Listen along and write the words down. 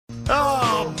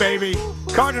baby.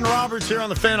 Carden Roberts here on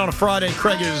the Fan on a Friday.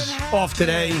 Craig is off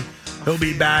today. He'll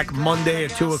be back Monday at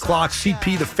 2 o'clock.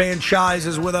 CP, the franchise,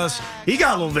 is with us. He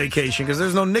got a little vacation because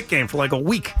there's no Knick game for like a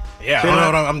week. Yeah,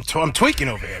 I'm tweaking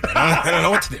over here, man. I don't know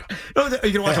what to do. No, are you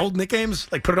going to watch old Knick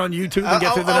games? Like put it on YouTube and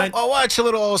get through the night? I'll watch a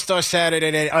little All-Star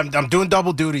Saturday night. I'm doing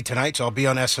double duty tonight, so I'll be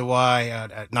on SOI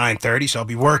at 9:30, so I'll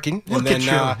be working. Look at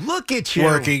you. Look at you.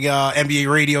 Working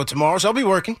NBA radio tomorrow, so I'll be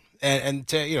working and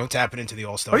tapping into the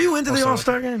All-Star. Are you into the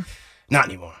All-Star game? Not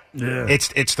anymore. Yeah.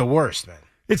 It's the worst, man.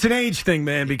 It's an age thing,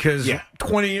 man, because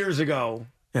 20 years ago,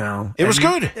 it was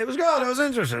good. It was good. I was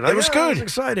interested. It was good. It was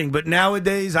exciting. But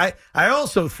nowadays, I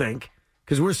also think,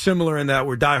 because we're similar in that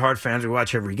we're diehard fans, we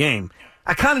watch every game,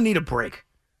 I kind of need a break.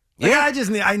 Like, I just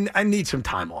need I need some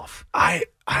time off. I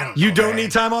don't know. You don't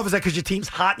need time off? Is that because your team's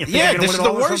hot and you think yeah, you're going this to is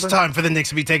win the it all worst time for the Knicks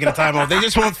to be taking a time off. They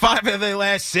just won 5 of their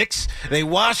last 6. They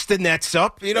washed the Nets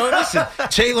up. Listen,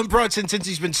 Jalen Brunson, since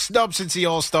he's been snubbed since the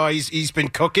All-Star, he's been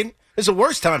cooking. It's the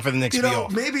worst time for the Knicks to be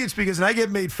off. Maybe it's because, and I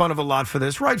get made fun of a lot for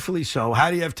this, rightfully so.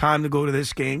 How do you have time to go to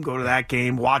this game, go to that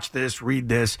game, watch this, read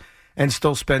this, and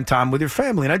still spend time with your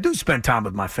family? And I do spend time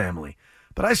with my family.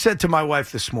 But I said to my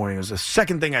wife this morning, it was the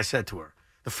second thing I said to her.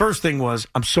 The first thing was,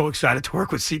 I'm so excited to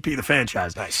work with CP, the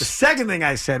franchise. Nice. The second thing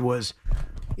I said was,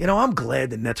 I'm glad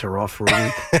the Nets are off for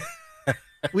a week.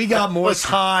 We got more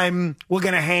time. We're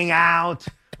going to hang out.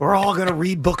 We're all going to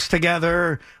read books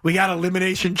together. We got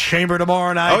Elimination Chamber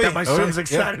tomorrow night that my son's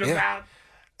excited about.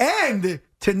 And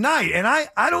tonight, and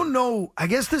I don't know, I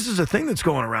guess this is a thing that's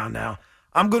going around now.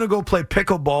 I'm going to go play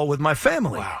pickleball with my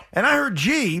family. Wow. And I heard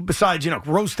G, besides,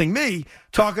 roasting me,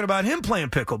 talking about him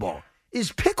playing pickleball.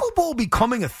 Is pickleball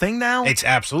becoming a thing now? It's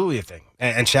absolutely a thing.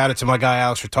 And shout out to my guy,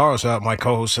 Alex Ritaros, my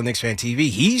co-host on Knicks Fan TV.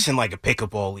 He's in like a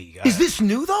pickleball league. Is this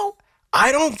new, though?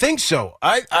 I don't think so.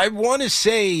 I want to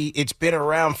say it's been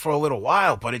around for a little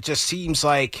while, but it just seems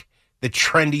like the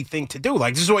trendy thing to do.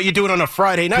 Like, this is what you're doing on a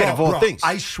Friday night of all things.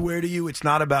 I swear to you, it's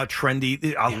not about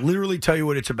trendy. I'll literally tell you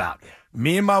what it's about.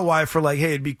 Me and my wife are like, hey,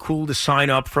 it'd be cool to sign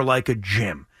up for like a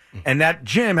gym. And that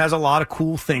gym has a lot of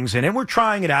cool things in it. We're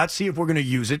trying it out, see if we're going to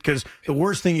use it, because the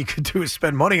worst thing you could do is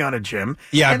spend money on a gym.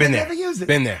 Yeah, I've been there. Never use it.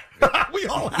 Been there. We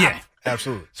all have. Yeah,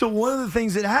 absolutely. So one of the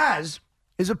things it has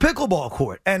is a pickleball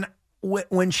court. And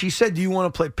when she said, do you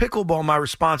want to play pickleball, my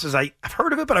response is, I've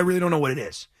heard of it, but I really don't know what it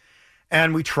is.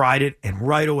 And we tried it, and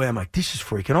right away I'm like, this is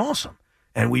freaking awesome.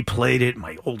 And we played it.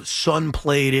 My oldest son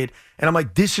played it. And I'm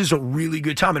like, this is a really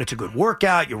good time. And it's a good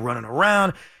workout. You're running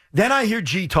around. Then I hear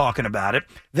G talking about it.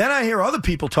 Then I hear other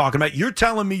people talking about it. You're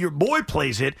telling me your boy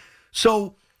plays it.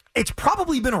 So it's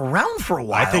probably been around for a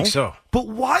while. I think so. But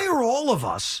why are all of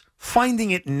us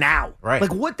finding it now? Right.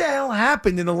 Like, what the hell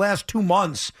happened in the last 2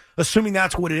 months, assuming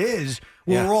that's what it is,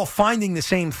 where we're all finding the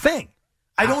same thing?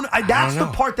 That's the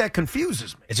part that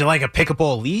confuses me. Is it like a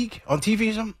pickleball league on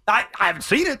TV or something? I haven't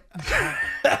seen it.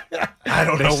 I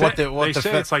don't know what they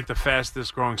say it's like the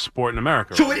fastest growing sport in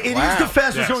America. So it is the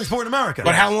fastest growing sport in America.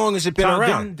 But how long has it been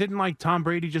around? Didn't like Tom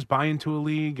Brady just buy into a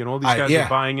league, and all these guys are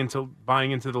buying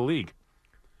into the league?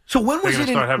 So when was They're it?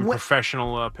 Start having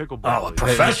professional pickleball. A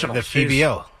professional. The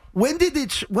PBL.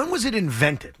 When was it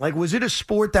invented? Like, was it a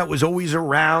sport that was always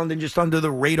around and just under the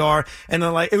radar? And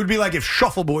then, like, it would be like if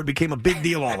shuffleboard became a big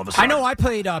deal all of a sudden. I know I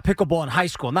played pickleball in high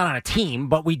school, not on a team,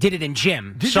 but we did it in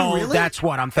gym. Did so you really? That's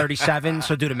what, I'm 37,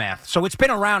 so do the math. So it's been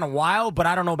around a while, but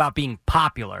I don't know about being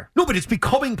popular. No, but it's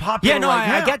becoming popular. Yeah, no, right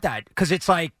now. I get that. Because it's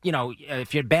like,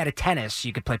 if you're bad at tennis,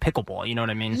 you could play pickleball. You know what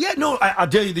I mean? Yeah, no, I'll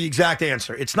tell you the exact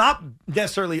answer. It's not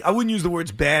necessarily, I wouldn't use the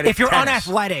words bad. If you're tennis.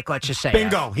 unathletic, let's just say.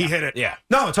 Bingo, he hit it. Yeah.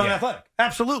 No, it's unathletic.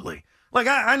 Absolutely. Like,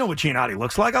 I know what Giannotti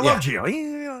looks like. I love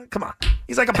Gio. Come on.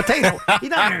 He's like a potato. He's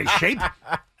not in any shape.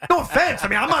 No offense. I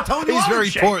mean, I'm not telling you He's I'm in very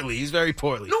shape. portly. He's very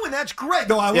portly. No, and that's great.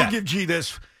 No, I will give G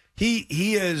this.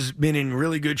 He has been in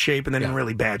really good shape and then in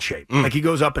really bad shape. Like, he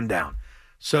goes up and down.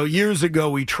 So years ago,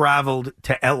 we traveled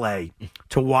to L.A.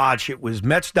 to watch. It was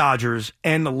Mets, Dodgers,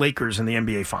 and the Lakers in the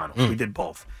NBA Finals. We did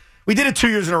both. We did it 2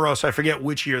 years in a row, so I forget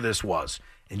which year this was.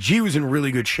 And G was in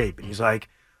really good shape. And he's like,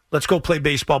 let's go play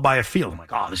baseball by a field. I'm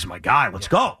like, oh, this is my guy. Let's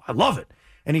go. I love it.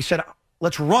 And he said,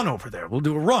 let's run over there. We'll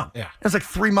do a run. Yeah. And it's like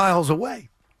 3 miles away.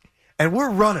 And we're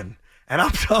running. And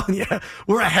I'm telling you,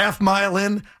 we're a half mile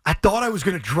in. I thought I was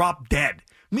going to drop dead.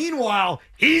 Meanwhile,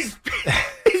 he's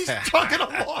trucking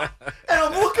along. And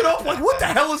I'm looking up like, what the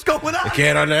hell is going on? I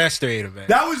can't underestimate him, man.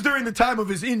 That was during the time of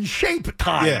his in-shape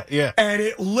time. Yeah. And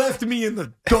it left me in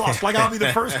the dust. Like, I'll be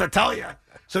the first to tell you.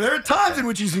 So there are times in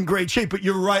which he's in great shape, but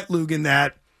you're right, Luke, in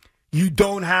that you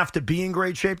don't have to be in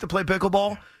great shape to play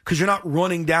pickleball because you're not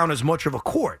running down as much of a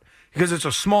court because it's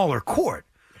a smaller court.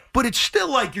 but it's still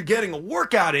like you're getting a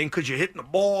workout in because you're hitting the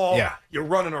ball, you're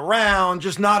running around,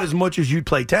 just not as much as you'd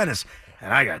play tennis.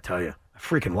 And I got to tell you, I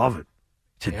freaking love it.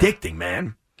 It's addicting,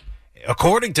 man.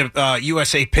 According to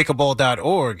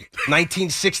usapickleball.org,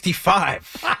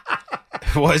 1965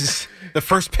 was the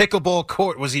first pickleball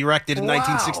court was erected in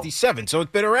 1967. So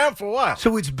it's been around for a while.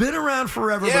 So it's been around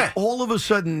forever, but all of a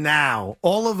sudden now,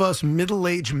 all of us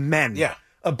middle-aged men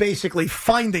are basically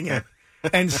finding it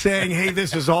and saying, hey,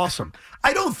 this is awesome.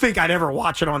 I don't think I'd ever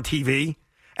watch it on TV.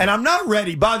 And I'm not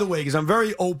ready, by the way, because I'm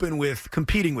very open with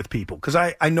competing with people because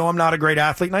I know I'm not a great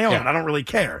athlete and I own it. I don't really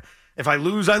care. If I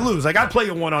lose, I lose. Like, I'd play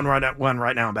a one-on-one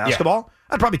right now in basketball.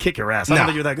 I'd probably kick your ass. I don't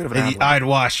think you're that good of an athlete. I'd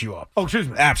wash you up. Oh, excuse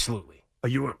me. Absolutely. Are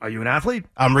you an athlete?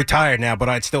 I'm retired now, but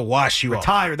I'd still wash you up.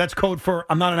 Retired. That's code for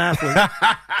I'm not an athlete.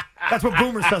 That's what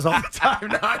Boomer says all the time.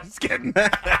 No, I'm just kidding.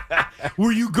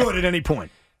 Were you good at any point?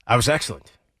 I was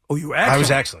excellent. Oh, you were excellent? I was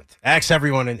excellent. Ask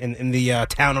everyone in the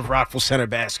town of Rockville Center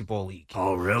Basketball League.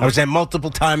 Oh, really? I was a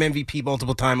multiple-time MVP,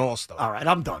 multiple-time All-Star. All right,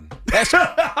 I'm done.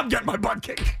 I'm getting my butt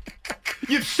kicked.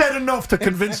 You've said enough to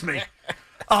convince me.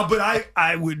 But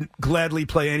I would gladly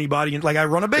play anybody. Like, I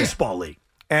run a baseball league.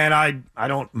 And I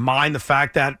don't mind the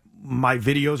fact that my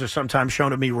videos are sometimes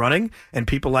shown of me running and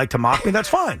people like to mock me. That's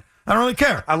fine. I don't really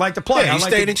care. I like to play. Yeah, you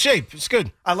stayed in shape. It's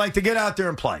good. I like to get out there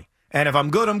and play. And if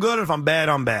I'm good, I'm good. If I'm bad,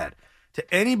 I'm bad.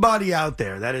 To anybody out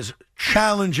there that is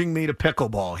challenging me to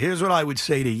pickleball, here's what I would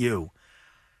say to you.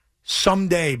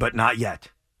 Someday, but not yet.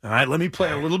 All right, let me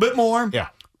play a little bit more. Yeah.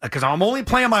 Because I'm only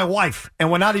playing my wife,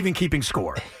 and we're not even keeping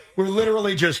score. We're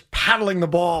literally just paddling the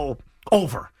ball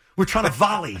over. We're trying to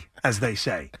volley, as they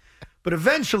say. But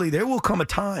eventually, there will come a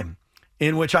time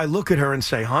in which I look at her and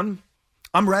say, "Hun,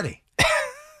 I'm ready."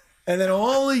 And then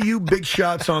all of you big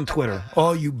shots on Twitter,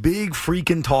 all you big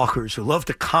freaking talkers who love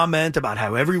to comment about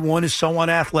how everyone is so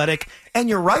unathletic, and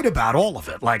you're right about all of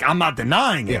it. Like, I'm not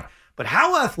denying it. But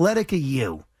how athletic are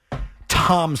you,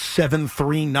 Tom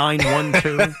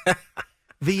 73912?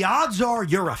 The odds are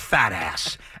you're a fat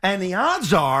ass. And the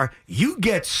odds are you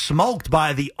get smoked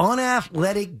by the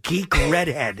unathletic geek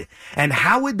redhead. And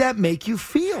how would that make you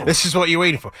feel? This is what you're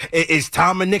waiting for. Is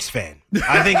Tom a Knicks fan?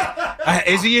 I think,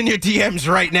 is he in your DMs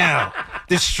right now,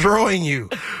 destroying you?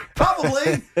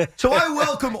 Probably. So I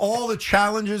welcome all the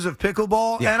challenges of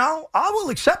pickleball, and I will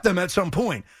accept them at some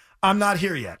point. I'm not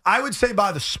here yet. I would say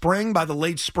by the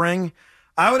late spring,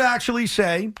 I would actually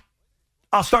say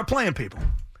I'll start playing people.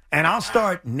 And I'll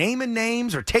start naming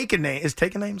names or taking names. Is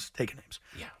taking names? Taking names.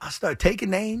 Yeah. I'll start taking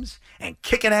names and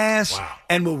kicking ass,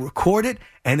 and we'll record it,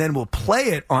 and then we'll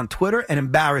play it on Twitter and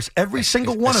embarrass every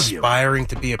single one of you. Aspiring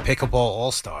to be a pickleball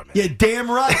all-star, man. Yeah,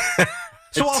 damn right.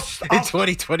 So in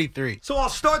 2023. So I'll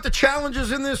start the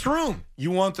challenges in this room.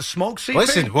 You want the smoke, CP?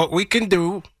 Listen, what we can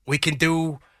do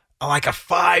like a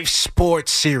 5-sport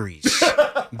series.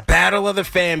 Battle of the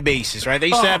fan bases, right? They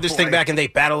used to have this thing back in the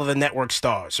day, Battle of the Network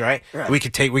Stars, right? We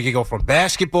could go from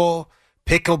basketball,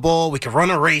 pickleball, we could run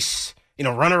a race, to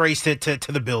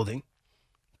the building,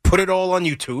 put it all on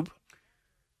YouTube,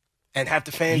 and have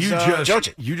the fans judge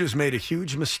it. You just made a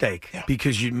huge mistake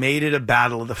because you made it a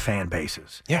battle of the fan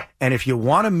bases. Yeah. And if you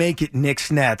want to make it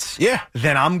Knicks Nets,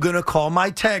 then I'm going to call my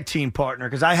tag team partner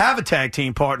because I have a tag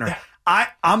team partner. Yeah.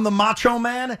 I'm the Macho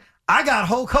Man. I got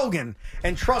Hulk Hogan,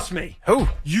 and trust me,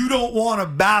 you don't want to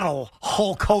battle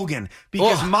Hulk Hogan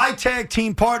because my tag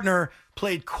team partner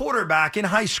played quarterback in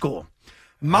high school.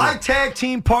 My tag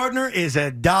team partner is a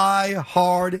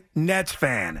die-hard Nets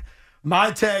fan.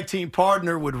 My tag team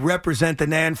partner would represent the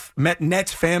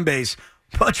Nets fan base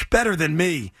much better than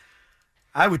me.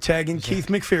 I would tag in Keith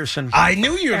McPherson. I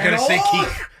knew you were going to say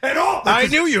Keith. I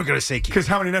knew you were going to say Keith. Because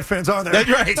how many Net fans are there? That's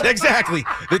right, exactly.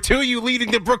 The two of you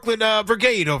leading the Brooklyn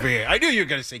Brigade over here. I knew you were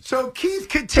going to say Keith. So Keith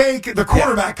could take the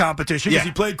quarterback competition because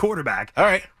he played quarterback. All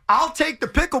right. I'll take the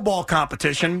pickleball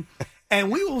competition, and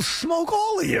we will smoke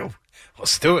all of you.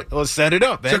 Let's do it. Let's set it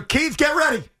up, man. So Keith, get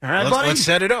ready. All right, buddy? Let's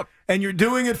set it up. And you're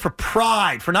doing it for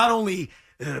pride, for not only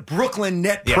Brooklyn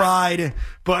Net pride,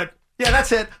 but... Yeah,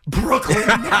 that's it. Brooklyn.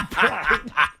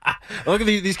 Look at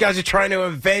these guys are trying to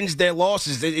avenge their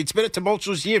losses. It's been a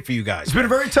tumultuous year for you guys. It's been a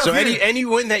very tough year. So any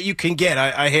win that you can get,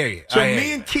 I hear you. So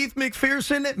me and Keith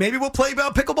McPherson, maybe we'll play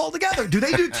about pickleball together. Do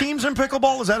they do teams in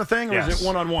pickleball? Is that a thing, or is it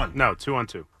one-on-one? No,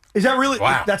 2-on-2. Is that really?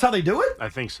 Wow. That's how they do it? I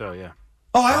think so, yeah.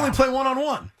 Oh, I only play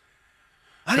one-on-one.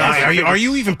 Are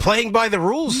you even playing by the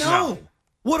rules? No.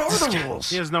 What are the rules?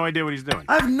 He has no idea what he's doing.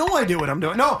 I have no idea what I'm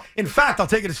doing. No, in fact, I'll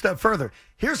take it a step further.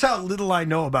 Here's how little I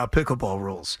know about pickleball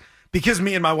rules. Because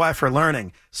me and my wife are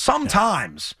learning,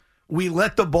 sometimes we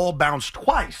let the ball bounce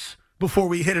twice before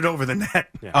we hit it over the net.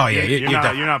 Yeah. Oh, yeah.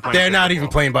 You're not playing. They're not even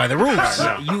playing by the rules.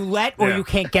 You let or you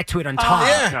can't get to it on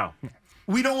time. No.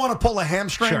 we don't want to pull a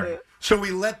hamstring. Sure. So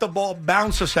we let the ball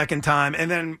bounce a second time,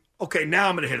 and then, okay, now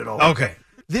I'm going to hit it over. Okay.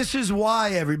 This is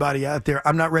why, everybody out there,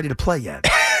 I'm not ready to play yet.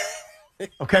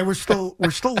 Okay, we're still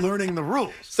learning the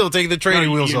rules. Still taking the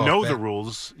training wheels off. You know man. the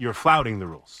rules. You're flouting the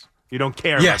rules. You don't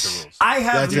care about the rules. I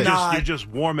have not. You're just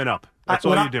warming up. That's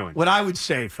all you're doing. What I would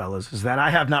say, fellas, is that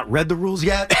I have not read the rules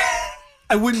yet.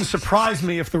 It wouldn't surprise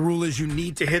me if the rule is you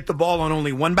need to hit the ball on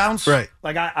only one bounce. Right.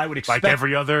 Like I would expect. Like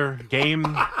every other game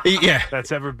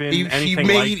that's ever been anything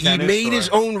like tennis. He made his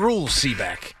own rules,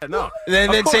 Seaback. No.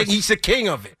 And then saying he's the king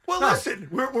of it. Well, listen,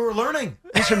 we're learning.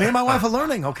 Listen, me and my wife are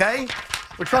learning, okay?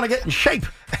 We're trying to get in shape.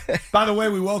 By the way,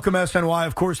 we welcome SNY.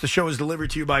 Of course, the show is delivered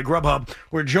to you by Grubhub.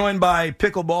 We're joined by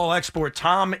pickleball expert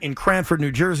Tom in Cranford,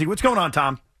 New Jersey. What's going on,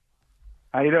 Tom?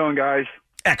 How you doing, guys?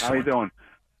 Excellent. How you doing?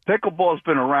 Pickleball's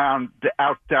been around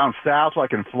out down south,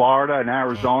 like in Florida and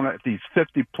Arizona, these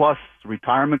 50-plus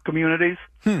retirement communities.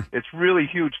 It's really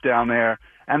huge down there.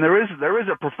 And there is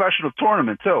a professional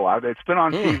tournament, too. It's been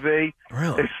on TV.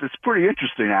 Really? It's pretty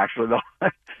interesting, actually, though.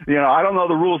 I don't know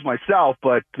the rules myself,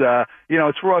 but,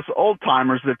 it's for us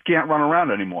old-timers that can't run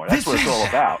around anymore. That's what it's all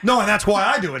about. No, and that's why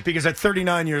I do it, because at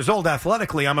 39 years old,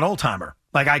 athletically, I'm an old-timer.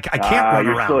 Like, I can't run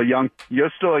you're around.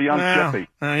 You're still a young chippy.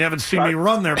 You haven't seen me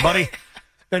run there, buddy.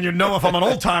 Then you know if I'm an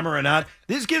old-timer or not.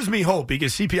 This gives me hope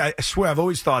because, CP, I swear I've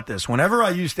always thought this. Whenever I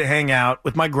used to hang out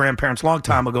with my grandparents a long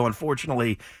time ago,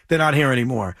 unfortunately, they're not here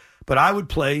anymore, but I would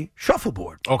play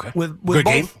shuffleboard. Okay. With Good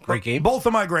both, game. Great game. Both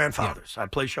of my grandfathers.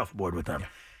 I'd play shuffleboard with them.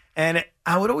 And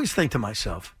I would always think to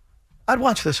myself, I'd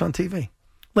watch this on TV.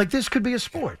 Like, this could be a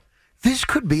sport. This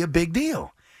could be a big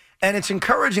deal. And it's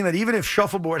encouraging that even if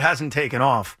shuffleboard hasn't taken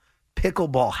off,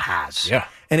 pickleball has. Yeah.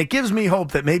 And it gives me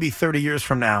hope that maybe 30 years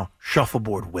from now,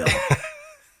 shuffleboard will.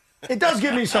 It does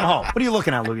give me some hope. What are you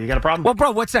looking at, Luke? You got a problem? Well,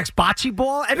 bro, what's next? Bocce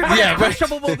ball? Everybody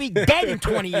shuffleboard will be dead in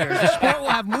 20 years. The sport will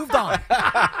have moved on.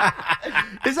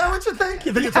 Is that what you think?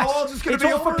 You think it's all just going to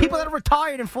be all over? for people that are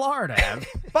retired in Florida.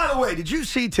 By the way, did you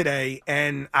see today,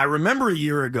 and I remember a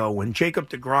year ago when Jacob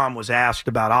deGrom was asked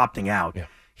about opting out,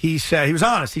 he said, he was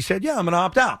honest. He said, yeah, I'm going to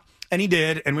opt out. And he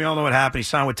did, and we all know what happened. He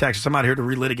signed with Texas. I'm not here to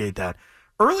relitigate that.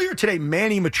 Earlier today,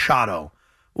 Manny Machado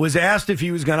was asked if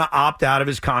he was going to opt out of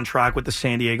his contract with the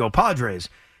San Diego Padres.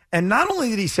 And not only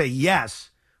did he say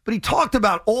yes, but he talked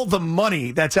about all the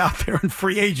money that's out there in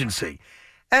free agency.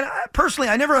 And personally,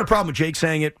 I never had a problem with Jake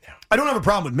saying it. I don't have a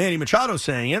problem with Manny Machado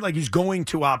saying it, like he's going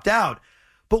to opt out.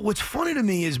 But what's funny to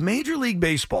me is Major League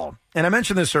Baseball, and I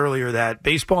mentioned this earlier, that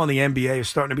baseball and the NBA is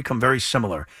starting to become very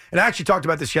similar. And I actually talked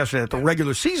about this yesterday, that the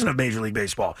regular season of Major League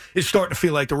Baseball is starting to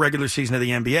feel like the regular season of the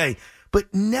NBA.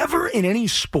 But never in any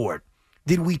sport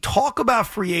did we talk about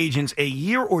free agents a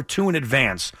year or two in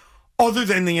advance other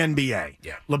than the NBA.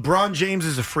 Yeah. LeBron James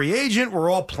is a free agent. We're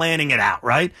all planning it out,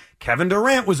 right? Kevin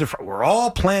Durant was we're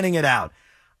all planning it out.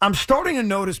 I'm starting to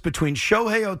notice between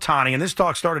Shohei Ohtani, and this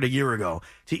talk started a year ago,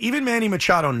 to even Manny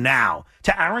Machado now,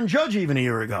 to Aaron Judge even a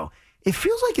year ago, it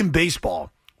feels like in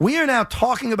baseball, we are now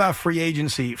talking about free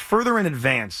agency further in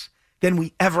advance than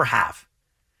we ever have.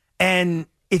 And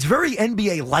it's very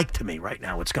NBA-like to me right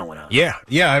now what's going on.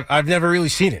 Yeah. I've never really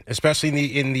seen it,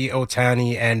 especially in the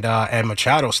Ohtani and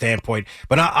Machado standpoint.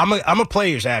 But I'm a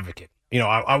player's advocate.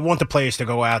 I want the players to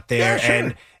go out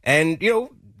there and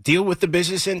deal with the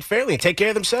business and fairly and take care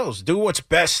of themselves. Do what's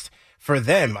best for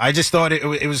them. I just thought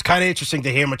it was kind of interesting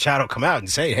to hear Machado come out and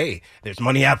say, hey, there's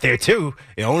money out there too.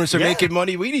 The owners are making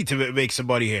money. We need to make some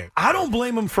money here. I don't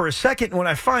blame him for a second. What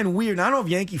I find weird, and I don't know if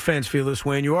Yankee fans feel this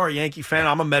way, and you are a Yankee fan,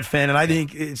 I'm a Met fan, and I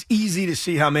think it's easy to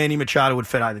see how Manny Machado would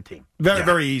fit either team.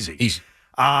 Very easy. Easy.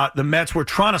 The Mets were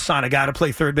trying to sign a guy to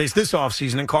play third base this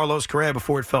offseason, and Carlos Correa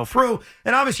before it fell through.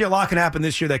 And obviously a lot can happen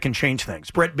this year that can change things.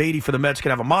 Brett Beatty for the Mets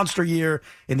could have a monster year.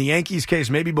 In the Yankees'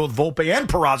 case, maybe both Volpe and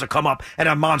Peraza come up and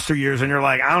have monster years, and you're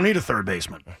like, I don't need a third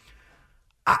baseman.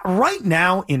 Right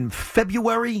now in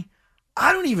February,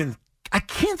 I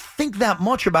can't think that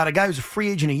much about a guy who's a free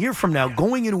agent a year from now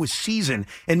going into a season.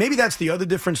 And maybe that's the other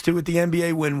difference, too, with the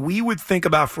NBA. When we would think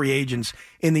about free agents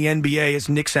in the NBA as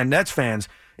Knicks and Nets fans,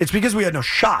 it's because we had no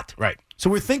shot. Right. So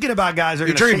we're thinking about guys that are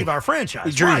going to save our franchise.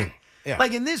 You're dreaming. Right. Yeah.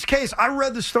 Like in this case, I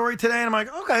read the story today, and I'm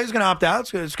like, okay, he's going to opt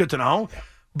out. It's good to know. Yeah.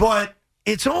 But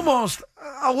it's almost,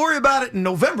 I'll worry about it in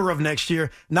November of next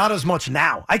year, not as much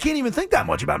now. I can't even think that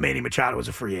much about Manny Machado as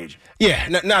a free agent. Yeah,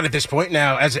 not at this point.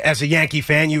 Now, as a Yankee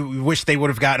fan, you wish they would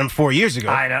have gotten him 4 years ago.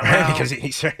 I know. Right? Because he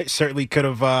certainly could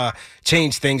have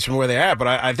changed things from where they're at. But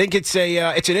I think it's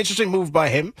an interesting move by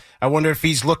him. I wonder if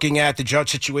he's looking at the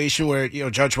Judge situation where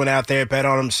Judge went out there, bet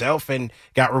on himself, and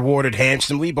got rewarded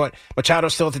handsomely. But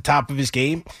Machado's still at the top of his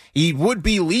game. He would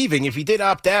be leaving, if he did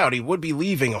opt out, he would be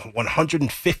leaving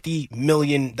 $150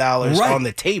 million on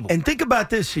the table. And think about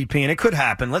this, CP, and it could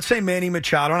happen. Let's say Manny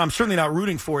Machado, and I'm certainly not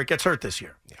rooting for it, gets hurt this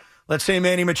year. Yeah. Let's say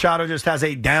Manny Machado just has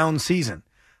a down season.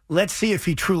 Let's see if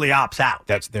he truly opts out.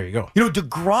 There you go. You know,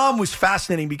 DeGrom was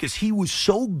fascinating because he was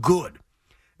so good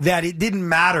that it didn't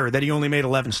matter that he only made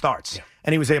 11 starts. Yeah.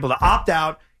 And he was able to opt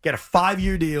out, get a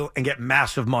 5-year deal, and get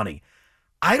massive money.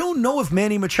 I don't know if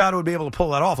Manny Machado would be able to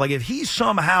pull that off. Like, if he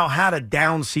somehow had a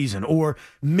down season or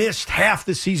missed half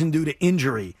the season due to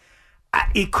injury,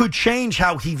 it could change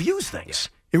how he views things.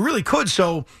 Yeah. It really could.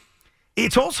 So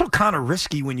it's also kind of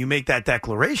risky when you make that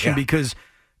declaration because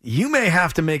you may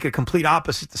have to make a complete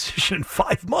opposite decision in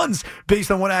 5 months based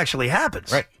on what actually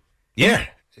happens. Right. Yeah.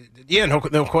 Yeah,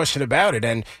 no question about it.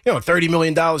 And, $30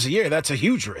 million a year, that's a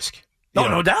huge risk.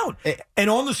 No doubt. And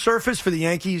on the surface for the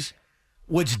Yankees,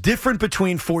 what's different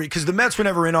between because the Mets were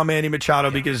never in on Manny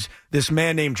Machado because this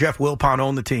man named Jeff Wilpon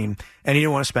owned the team and he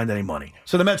didn't want to spend any money.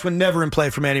 So the Mets were never in play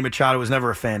for Manny Machado. It was never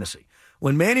a fantasy.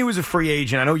 When Manny was a free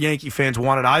agent, I know Yankee fans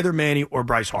wanted either Manny or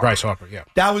Bryce Harper. Bryce Harper, yeah.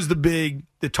 That was the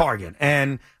target.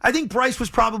 And I think Bryce was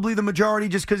probably the majority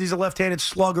just because he's a left-handed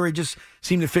slugger. He just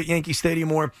seemed to fit Yankee Stadium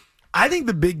more. I think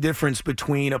the big difference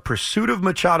between a pursuit of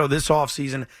Machado this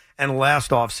offseason and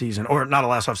last offseason, or not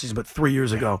last offseason, but 3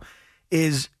 years ago,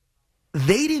 is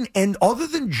they didn't end, other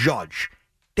than Judge,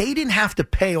 they didn't have to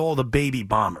pay all the baby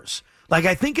bombers. Like,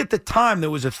 I think at the time there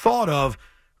was a thought of,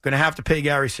 going to have to pay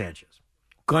Gary Sanchez.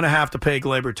 Going to have to pay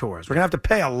Gleyber Torres. We're going to have to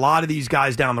pay a lot of these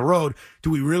guys down the road.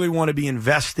 Do we really want to be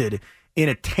invested in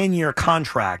a 10-year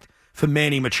contract for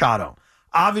Manny Machado?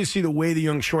 Obviously, the way the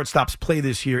young shortstops play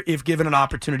this year, if given an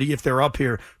opportunity, if they're up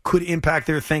here, could impact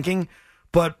their thinking.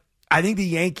 But I think the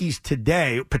Yankees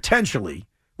today, potentially,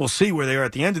 we'll see where they are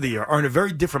at the end of the year, are in a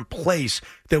very different place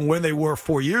than when they were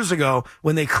 4 years ago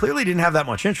when they clearly didn't have that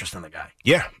much interest in the guy.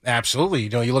 Yeah, absolutely.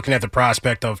 You're looking at the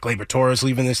prospect of Gleyber Torres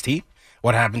leaving this team.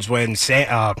 What happens when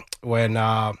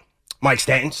Mike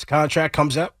Stanton's contract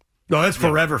comes up? No, that's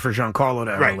forever for Giancarlo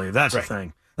to ever leave. That's the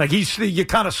thing. Like, you're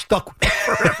kind of stuck with it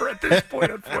forever at this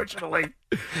point, unfortunately.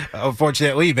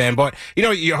 Unfortunately, man. But,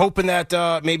 you're hoping that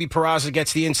maybe Peraza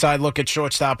gets the inside look at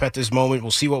shortstop at this moment.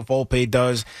 We'll see what Volpe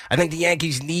does. I think the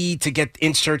Yankees need to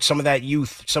insert some of that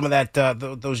youth, some of that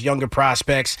those younger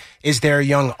prospects. Is there a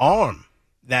young arm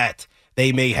that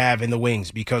they may have in the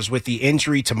wings? Because with the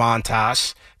injury to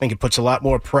Montas, I think it puts a lot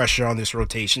more pressure on this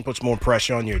rotation, puts more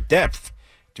pressure on your depth.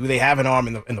 Do they have an arm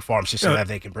in the farm system that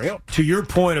they can bring up? To your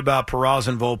point about Peraza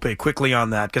and Volpe, quickly on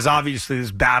that, because obviously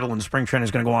this battle in spring training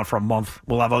is going to go on for a month.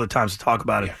 We'll have other times to talk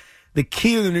about it. Yeah. The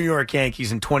key to the New York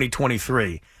Yankees in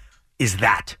 2023 is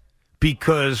that.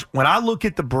 Because when I look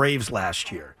at the Braves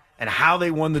last year and how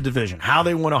they won the division, how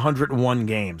they won 101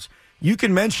 games, you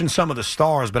can mention some of the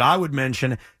stars, but I would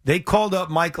mention they called up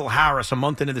Michael Harris a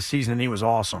month into the season, and he was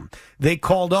awesome. They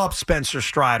called up Spencer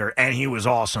Strider, and he was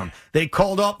awesome. They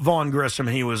called up Vaughn Grissom,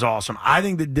 and he was awesome. I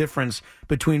think the difference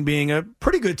between being a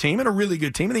pretty good team and a really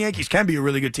good team, and the Yankees can be a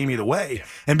really good team either way,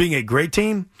 and being a great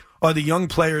team, are the young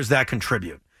players that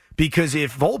contribute. Because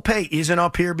if Volpe isn't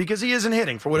up here because he isn't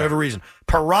hitting for whatever reason,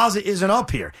 Peraza isn't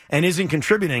up here and isn't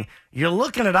contributing, you're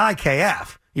looking at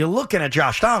IKF. You're looking at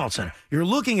Josh Donaldson. You're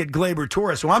looking at Gleyber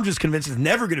Torres, who I'm just convinced is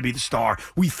never going to be the star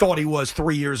we thought he was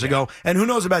 3 years ago. And who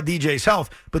knows about DJ's health.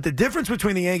 But the difference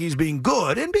between the Yankees being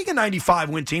good and being a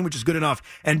 95-win team, which is good enough,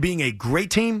 and being a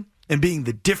great team and being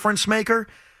the difference maker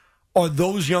are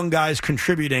those young guys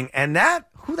contributing. And that,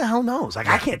 who the hell knows? Like,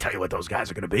 I can't tell you what those guys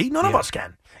are going to be. None of us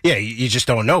can. Yeah, you just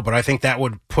don't know. But I think that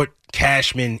would put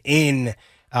Cashman in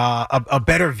a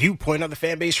better viewpoint of the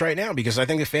fan base right now, because I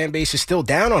think the fan base is still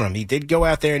down on him. He did go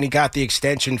out there and he got the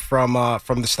extension from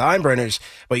the Steinbrenners,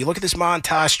 but you look at this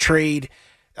Montas trade.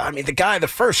 I mean, the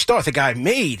first start the guy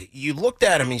made, you looked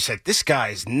at him and you said, this guy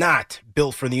is not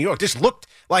built for New York. This looked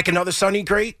like another Sonny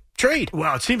Gray trade.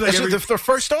 Well, it seems like the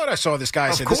first start I saw this guy,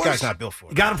 I said, this guy's not built for it.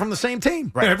 You got him from the same team.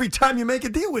 Right. Every time you make a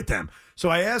deal with them. So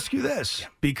I ask you this,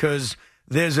 because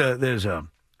there's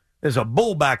a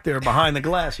bull back there behind the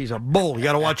glass. He's a bull. You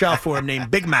got to watch out for him,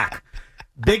 named Big Mac.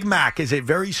 Big Mac is a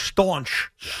very staunch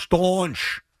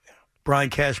Brian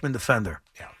Cashman defender.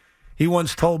 Yeah. He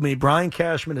once told me Brian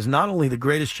Cashman is not only the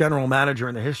greatest general manager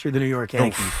in the history of the New York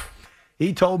Yankees.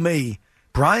 He told me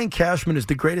Brian Cashman is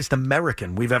the greatest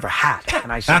American we've ever had.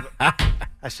 And I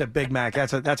said, Big Mac,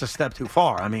 that's a step too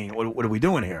far. I mean, what are we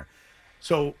doing here?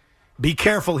 So be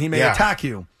careful. He may attack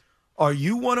you. Are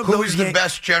you one of those? Who is the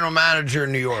best general manager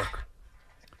in New York?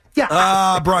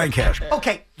 Yeah. Brian Cashman.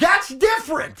 Okay, that's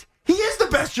different. He is the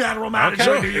best general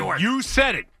manager in New York. You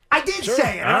said it. I did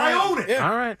say it, and I own it. Yeah.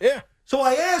 All right. Yeah. So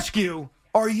I ask you,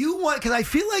 are you one? Because I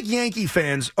feel like Yankee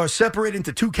fans are separated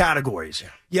into two categories. Yeah.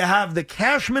 You have the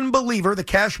Cashman believer, the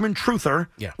Cashman truther,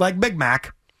 like Big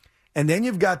Mac, And then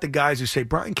you've got the guys who say,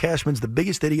 Brian Cashman's the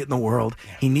biggest idiot in the world.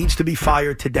 He needs to be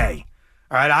fired today.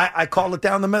 All right, I call it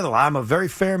down the middle. I'm a very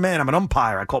fair man. I'm an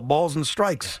umpire. I call balls and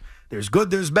strikes. There's good,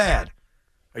 there's bad.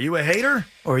 Are you a hater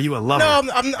or are you a lover? No,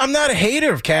 I'm not a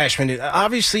hater of Cashman.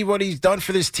 Obviously, what he's done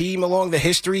for this team along the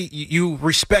history, you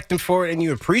respect him for it and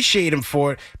you appreciate him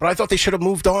for it. But I thought they should have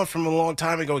moved on from a long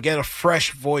time ago. Get a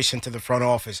fresh voice into the front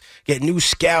office. Get new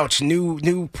scouts,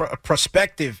 new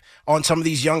perspective on some of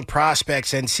these young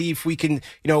prospects, and see if we can,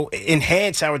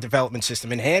 enhance our development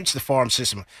system, enhance the farm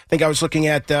system. I think I was looking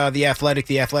at the Athletic.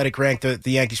 The Athletic ranked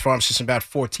the Yankees farm system about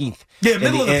 14th. Yeah,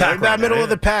 middle of the pack. About middle of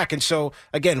the pack. And so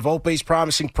again, Volpe's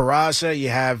promising. Peraza, you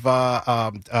have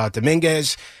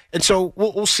Dominguez, and so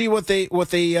we'll see what they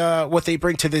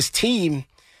bring to this team,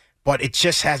 but it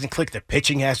just hasn't clicked. The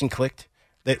pitching hasn't clicked.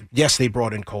 Yes, they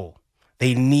brought in Cole.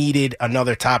 They needed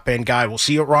another top end guy. We'll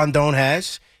see what Rondon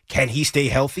has. Can he stay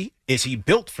healthy? Is he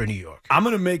built for New York? I'm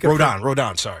going to make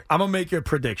Rodon. Sorry, I'm going to make you a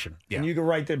prediction. Yeah. And you can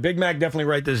write that. Big Mac, definitely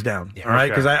write this down. Yeah, all right,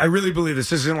 because I really believe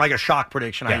this isn't like a shock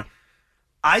prediction. Yeah.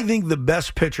 I think the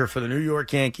best pitcher for the New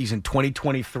York Yankees in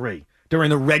 2023. During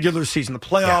the regular season, the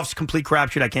playoffs, complete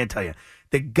crapshoot, I can't tell you.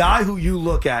 The guy who you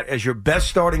look at as your best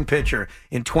starting pitcher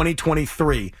in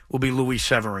 2023 will be Luis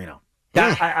Severino.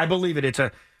 I believe it.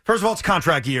 First of all, it's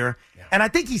contract year, and I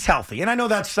think he's healthy. And I know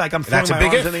that's like I'm throwing my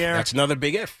arms in the air. That's another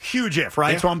big if. Huge if,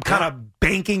 right? Yeah. So I'm kind of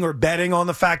banking or betting on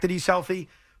the fact that he's healthy.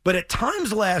 But at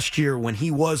times last year when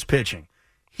he was pitching,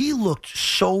 he looked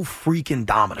so freaking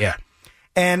dominant. Yeah.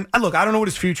 And look, I don't know what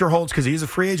his future holds because he's a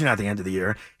free agent at the end of the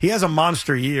year. He has a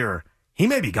monster year. He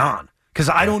may be gone because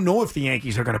I don't know if the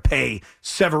Yankees are going to pay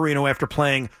Severino after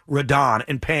playing Rodon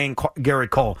and paying Garrett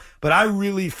Cole. But I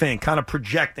really think, kind of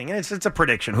projecting, and it's a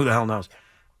prediction, who the hell knows,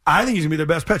 I think he's going to be their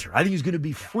best pitcher. I think he's going to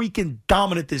be freaking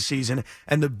dominant this season,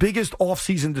 and the biggest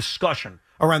offseason discussion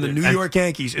around the New York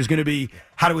Yankees is going to be,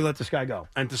 how do we let this guy go?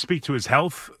 And to speak to his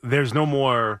health, there's no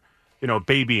more,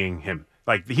 babying him.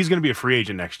 Like, he's going to be a free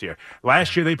agent next year.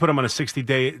 Last year, they put him on a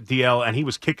 60-day DL, and he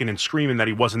was kicking and screaming that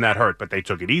he wasn't that hurt. But they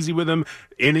took it easy with him,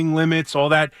 inning limits, all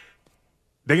that.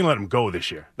 They're going to let him go this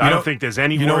year. I don't think there's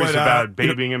any worries about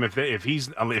babying him.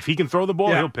 If he can throw the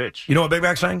ball, he'll pitch. You know what Big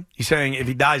Mac's saying? He's saying if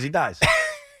he dies, he dies.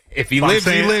 If he lives,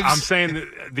 he lives. I'm saying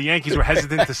that the Yankees were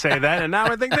hesitant to say that, and now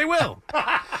I think they will.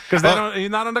 Because he's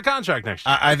not under contract next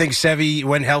year. I think Sevy,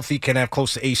 when healthy, can have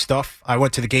close to ace stuff. I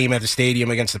went to the game at the stadium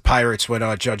against the Pirates when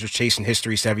Judge was chasing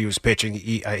history. Sevy was pitching.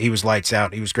 He was lights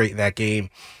out. He was great in that game.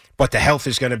 But the health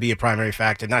is going to be a primary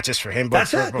factor, not just for him, but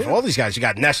for all these guys. You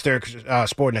got Nestor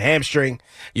sporting a hamstring.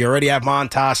 You already have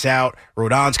Montas out.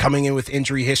 Rodon's coming in with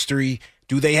injury history.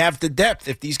 Do they have the depth?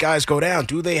 If these guys go down,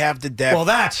 do they have the depth? Well,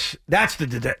 that's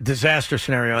the disaster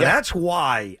scenario. And that's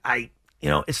why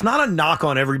it's not a knock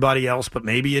on everybody else, but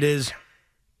maybe it is.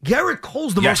 Garrett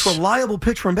Cole's the most reliable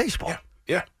pitcher in baseball.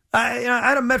 Yeah. I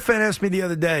had a Met fan ask me the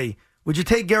other day, would you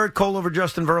take Garrett Cole over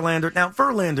Justin Verlander? Now,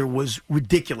 Verlander was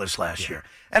ridiculous last year.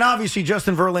 And obviously,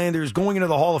 Justin Verlander is going into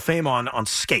the Hall of Fame on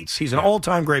skates. He's an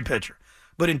all-time great pitcher.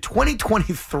 But in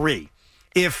 2023,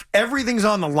 if everything's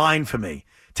on the line for me,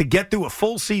 to get through a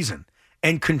full season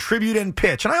and contribute and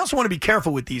pitch. And I also want to be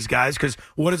careful with these guys because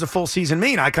what does a full season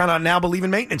mean? I kind of now believe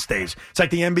in maintenance days. It's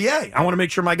like the NBA. I want to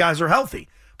make sure my guys are healthy.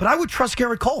 But I would trust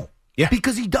Garrett Cole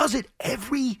because he does it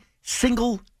every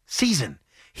single season.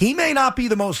 He may not be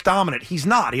the most dominant. He's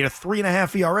not. He had a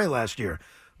 3.5 ERA last year.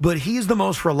 But he's the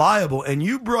most reliable. And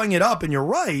you bring it up, and you're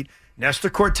right. Nestor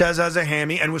Cortez has a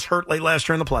hammy and was hurt late last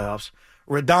year in the playoffs.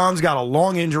 Rodon's got a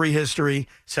long injury history.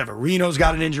 Severino's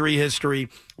got an injury history.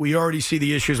 We already see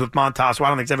the issues with Montas, so I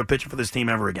don't think he's ever pitching for this team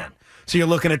ever again. So you're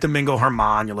looking at Domingo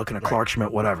Germán, you're looking at Clark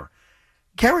Schmidt, whatever.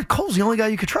 Garrett Cole's the only guy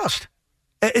you could trust.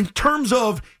 In terms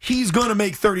of he's going to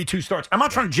make 32 starts. I'm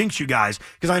not trying to jinx you guys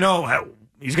because I know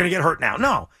he's going to get hurt now.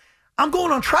 No, I'm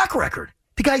going on track record.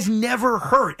 The guy's never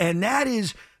hurt, and that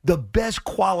is the best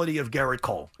quality of Garrett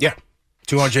Cole. Yeah,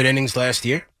 200 innings last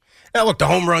year. Now, look, the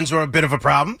home runs were a bit of a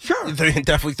problem. Sure. They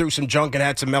definitely threw some junk and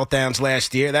had some meltdowns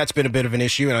last year. That's been a bit of an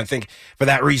issue, and I think for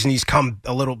that reason he's come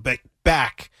a little bit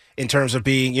back in terms of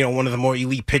being, one of the more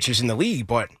elite pitchers in the league.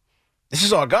 But this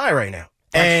is our guy right now.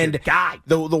 And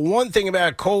the one thing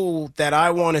about Cole that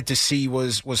I wanted to see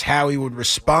was how he would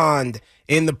respond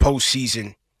in the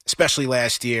postseason, especially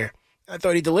last year. I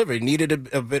thought he delivered. He needed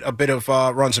a bit of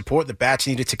run support. The bats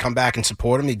needed to come back and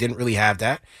support him. He didn't really have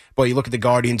that. But you look at the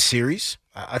Guardians series.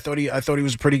 I thought he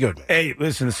was pretty good, man. Hey,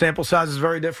 listen, the sample size is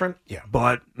very different. Yeah.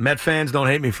 But Met fans don't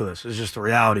hate me for this. It's just the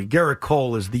reality. Garrett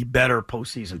Cole is the better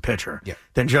postseason pitcher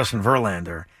than Justin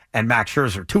Verlander and Max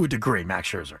Scherzer, to a degree, Max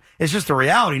Scherzer. It's just the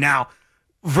reality. Now,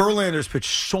 Verlander's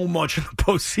pitched so much in the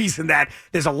postseason that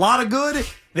there's a lot of good,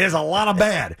 there's a lot of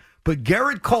bad. But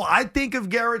Garrett Cole, I think of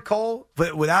Garrett Cole,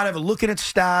 but without ever looking at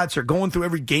stats or going through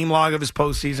every game log of his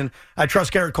postseason, I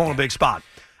trust Garrett Cole in a big spot.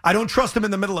 I don't trust him in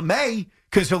the middle of May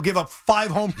because he'll give up 5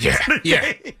 home runs in a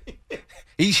game.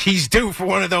 He's due for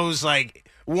one of those, like,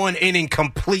 one-inning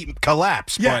complete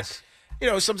collapse. Yes.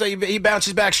 But, sometimes he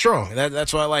bounces back strong.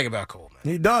 That's what I like about Cole.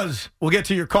 He does. We'll get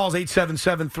to your calls,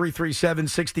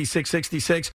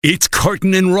 877-337-6666. It's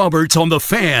Carton and Roberts on The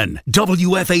Fan,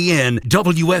 WFAN,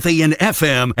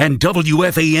 WFAN-FM, and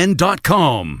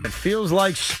WFAN.com. It feels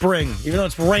like spring, even though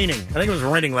it's raining. I think it was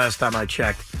raining last time I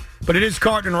checked. But it is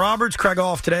Carton and Roberts. Craig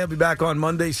off today. I'll be back on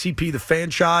Monday. CP the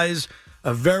Franchise,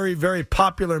 a very, very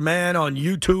popular man on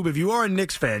YouTube. If you are a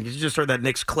Knicks fan, you just heard that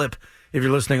Knicks clip if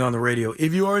you're listening on the radio.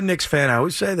 If you are a Knicks fan, I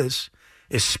always say this,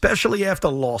 especially after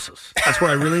losses. That's where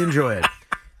I really enjoy it.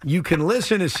 You can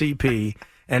listen to CP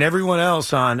and everyone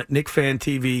else on Knick Fan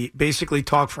TV basically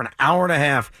talk for an hour and a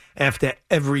half after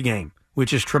every game,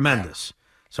 which is tremendous.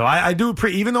 So I do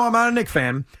appreciate, even though I'm not a Knick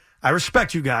fan, I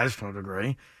respect you guys to a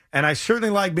degree, and I certainly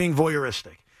like being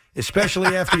voyeuristic,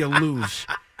 especially after you lose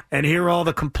and hear all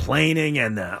the complaining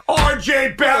and the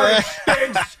RJ Barrett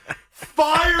stinks,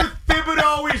 fire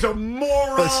Thibodeau, he's a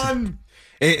moron.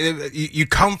 You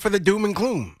come for the doom and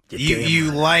gloom.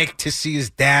 You like to see us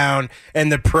down and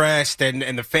depressed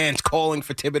and the fans calling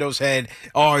for Thibodeau's head.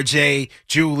 RJ,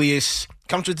 Julius,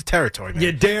 comes with the territory, man.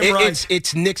 You're damn right.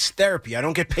 It's Knicks therapy. I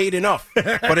don't get paid enough,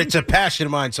 but it's a passion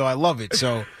of mine, so I love it.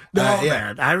 So,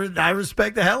 man, I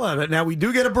respect the hell out of it. Now, we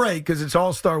do get a break because it's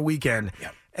All-Star Weekend.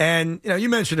 Yep. And, you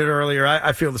mentioned it earlier.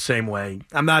 I feel the same way.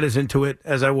 I'm not as into it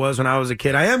as I was when I was a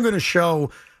kid. I am going to show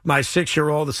my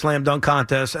 6-year-old the slam dunk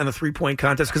contest and the three-point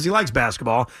contest because he likes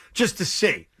basketball, just to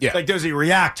see. Yeah. Like, does he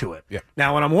react to it? Yeah.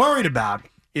 Now, what I'm worried about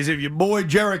is if your boy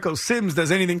Jericho Sims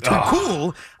does anything too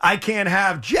cool, I can't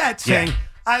have Jet saying,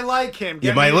 I like him.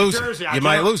 You might lose him. You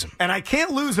might lose him. And I can't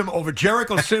lose him over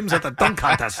Jericho Sims at the dunk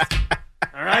contest.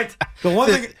 All right? The one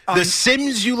thing, the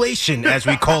Simsulation, as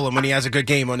we call him when he has a good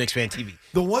game on Knicks Fan TV.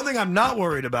 The one thing I'm not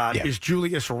worried about is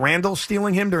Julius Randle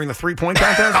stealing him during the three-point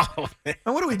contest.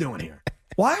 Now, what are we doing here?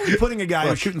 Why are we putting a guy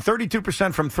who's shooting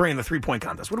 32% from three in the three-point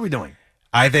contest? What are we doing?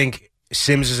 I think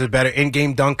Sims is a better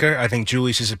in-game dunker. I think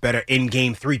Julius is a better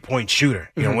in-game three-point shooter.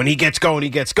 You know, when he gets going, he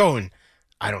gets going.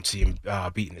 I don't see him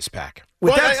beating this pack.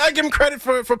 Well, I give him credit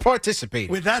for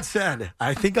participating. With that said,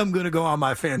 I think I'm going to go on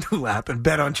my FanDuel app and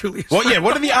bet on Julius. Well, yeah.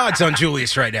 What are the odds on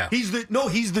Julius right now? He's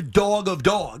the dog of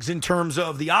dogs in terms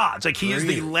of the odds. Like, he is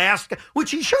the last,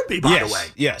 which he should be, by the way.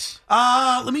 Yes.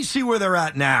 Let me see where they're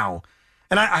at now.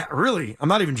 And I'm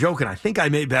not even joking. I think I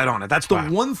may bet on it. That's the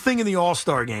one thing in the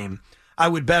All-Star game I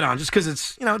would bet on, just because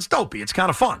it's dopey. It's kind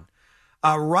of fun.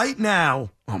 Right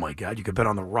now, oh my God, you could bet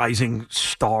on the Rising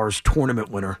Stars tournament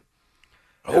winner.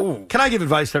 Oh, can I give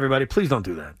advice to everybody? Please don't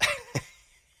do that.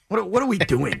 What are we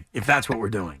doing if that's what we're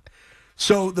doing?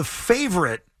 So the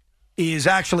favorite is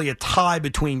actually a tie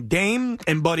between Dame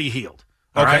and Buddy Hield.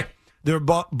 All right, they're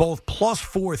both plus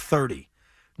 430.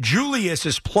 Julius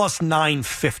is plus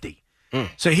 950.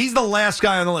 So he's the last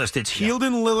guy on the list. It's Hield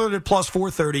and Lillard at plus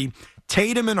 430.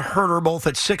 Tatum and Herter both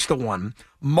at 6-1.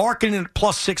 Markkanen at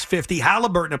plus 650.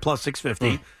 Halliburton at plus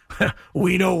 650.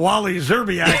 We know Wally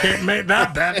Zerbiak can't make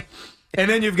that bet. And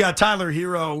then you've got Tyler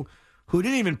Hero, who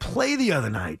didn't even play the other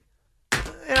night.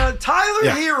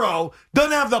 Tyler Hero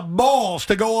doesn't have the balls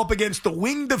to go up against the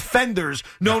wing defenders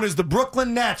known as the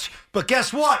Brooklyn Nets. But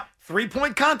guess what?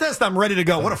 Three-point contest, I'm ready to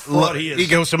go. What a fraud he is. He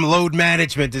goes some load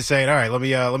management to saying, all right, let me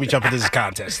jump into this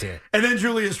contest here. And then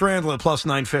Julius Randle at plus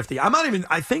 950.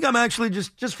 I think I'm actually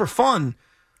just for fun.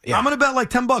 Yeah. I'm going to bet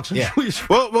like $10 on Julius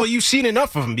Randle. Well, you've seen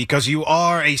enough of him because you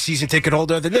are a season ticket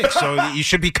holder of the Knicks, so you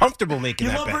should be comfortable making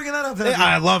that bet. You love bringing that up.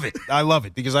 I love it. I love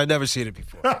it because I've never seen it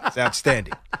before. It's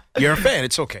outstanding. You're a fan.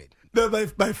 It's okay.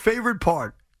 My favorite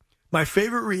part, my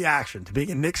favorite reaction to being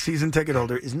a Knicks season ticket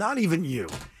holder is not even you.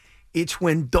 It's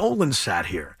when Dolan sat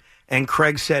here and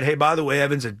Craig said, hey, by the way,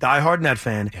 Evan's a diehard Net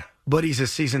fan, but he's a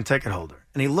season ticket holder.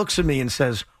 And he looks at me and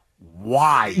says,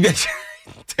 why?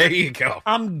 There you go.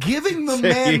 I'm giving the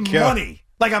man money.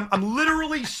 Like, I'm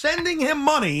literally sending him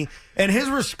money, and his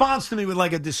response to me with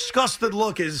like a disgusted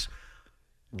look is,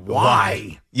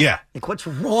 why? Yeah. Like, what's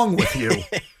wrong with you?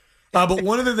 But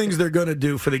one of the things they're going to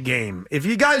do for the game, if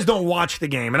you guys don't watch the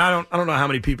game, and I don't know how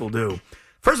many people do,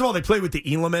 first of all, they play with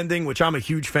the Elam ending, which I'm a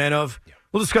huge fan of. Yeah.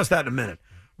 We'll discuss that in a minute.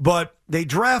 But they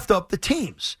draft up the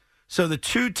teams. So the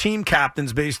two team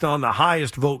captains, based on the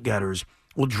highest vote getters,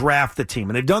 will draft the team.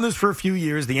 And they've done this for a few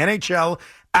years. The NHL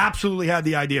absolutely had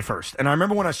the idea first. And I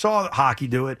remember when I saw hockey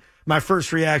do it, my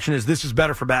first reaction is, this is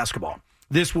better for basketball.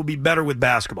 This will be better with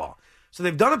basketball. So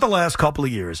they've done it the last couple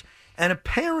of years. And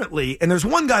apparently, and there's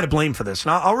one guy to blame for this,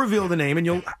 and I'll reveal the name, and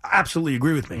you'll absolutely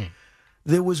agree with me.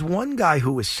 There was one guy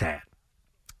who was sad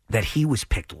that he was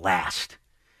picked last.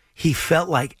 He felt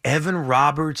like Evan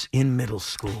Roberts in middle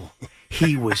school.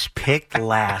 He was picked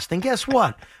last. And guess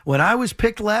what? When I was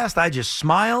picked last, I just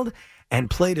smiled and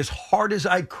played as hard as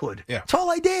I could. Yeah. That's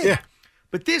all I did. Yeah.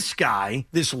 But this guy,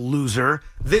 this loser,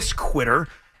 this quitter,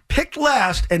 picked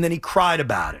last, and then he cried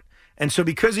about it. And so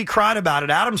because he cried about it,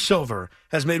 Adam Silver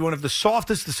has made one of the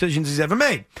softest decisions he's ever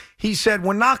made. He said,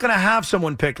 we're not going to have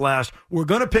someone picked last. We're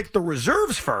going to pick the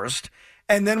reserves first,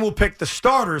 and then we'll pick the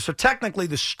starters. So technically,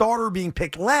 the starter being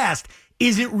picked last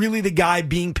isn't really the guy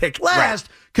being picked last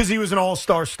because he was an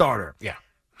all-star starter. Yeah.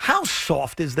 How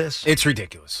soft is this? It's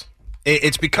ridiculous.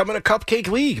 It's becoming a cupcake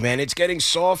league, man. It's getting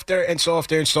softer and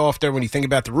softer and softer when you think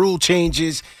about the rule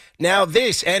changes. Now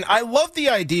this, and I love the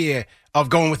idea of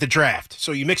going with the draft.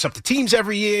 So you mix up the teams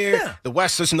every year. Yeah. The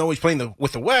West doesn't always play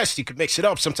with the West. You could mix it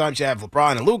up. Sometimes you have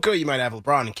LeBron and Luka. You might have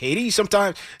LeBron and KD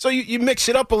sometimes. So you mix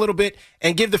it up a little bit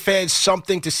and give the fans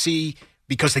something to see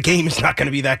because the game is not going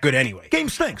to be that good anyway. Game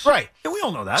stinks. Right. Yeah, we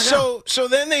all know that. So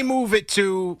then they move it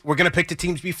to, we're going to pick the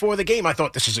teams before the game. I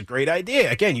thought this is a great idea.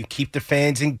 Again, you keep the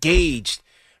fans engaged.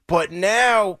 But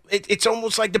now it's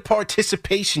almost like the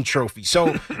participation trophy.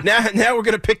 So now we're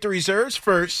going to pick the reserves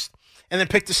first and then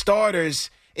pick the starters.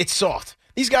 It's soft.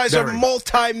 These guys are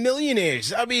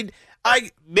multi-millionaires. I mean,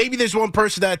 maybe there's one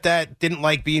person that didn't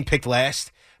like being picked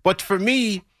last. But for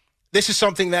me, this is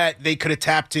something that they could have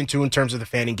tapped into in terms of the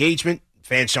fan engagement.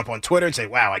 Fans jump on Twitter and say,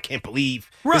 wow, I can't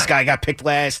believe this guy got picked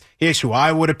last. Here's who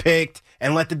I would have picked.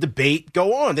 And let the debate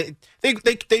go on.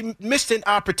 They missed an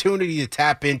opportunity to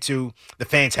tap into the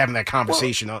fans having that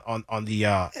conversation on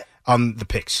the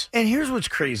picks. And here's what's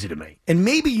crazy to me. And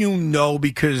maybe you know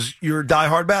because you're a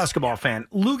diehard basketball fan.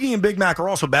 Loogie and Big Mac are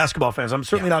also basketball fans. I'm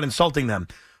certainly not insulting them.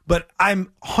 But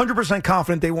I'm 100%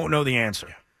 confident they won't know the answer.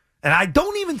 Yeah. And I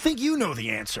don't even think you know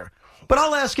the answer. But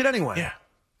I'll ask it anyway. Yeah.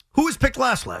 Who was picked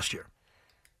last year?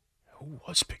 Who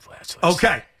was picked last?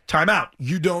 Okay. Time out.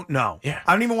 You don't know. Yeah.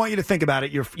 I don't even want you to think about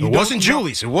it. It wasn't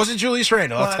Julius. It wasn't Julius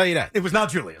Randle. I'll tell you that. It was not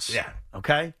Julius. Yeah.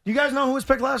 Okay. You guys know who was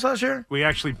picked last year? We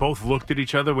actually both looked at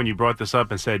each other when you brought this up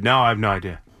and said, no, I have no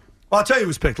idea. Well, I'll tell you who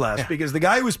was picked last because the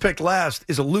guy who was picked last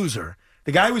is a loser.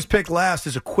 The guy who was picked last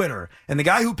is a quitter. And the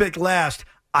guy who picked last,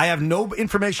 I have no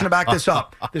information to back this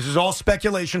up. This is all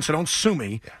speculation, so don't sue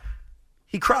me.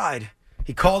 He cried.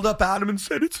 He called up Adam and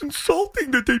said, it's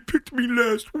insulting that they picked me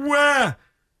last. Wah!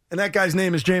 And that guy's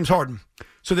name is James Harden.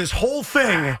 So this whole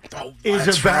thing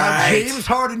is about James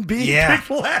Harden being picked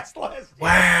last year.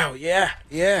 Wow,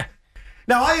 yeah.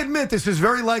 Now, I admit this is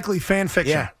very likely fan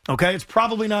fiction. Yeah. Okay? It's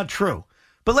probably not true.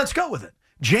 But let's go with it.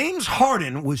 James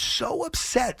Harden was so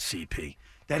upset, CP,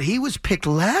 that he was picked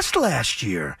last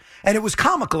year. And it was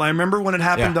comical. I remember when it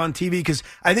happened on TV because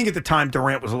I think at the time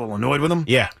Durant was a little annoyed with him.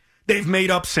 Yeah. They've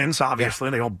made up since, obviously.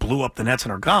 They all blew up the Nets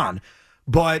and are gone.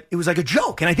 But it was like a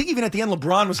joke. And I think even at the end,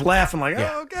 LeBron was laughing like,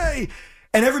 oh, okay.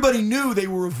 And everybody knew they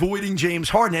were avoiding James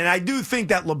Harden. And I do think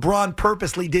that LeBron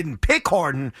purposely didn't pick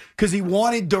Harden because he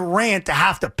wanted Durant to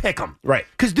have to pick him. Right.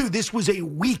 Because, dude, this was a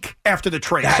week after the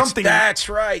trade. That's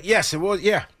right. Yes, it was.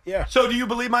 Yeah. So do you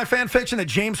believe my fan fiction that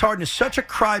James Harden is such a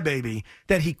crybaby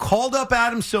that he called up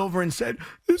Adam Silver and said,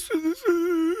 this is...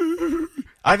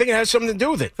 I think it has something to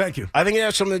do with it. Thank you. I think it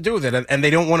has something to do with it. And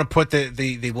they don't want to put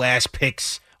the last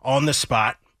picks on the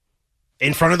spot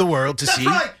in front of the world to see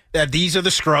that these are the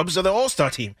scrubs of the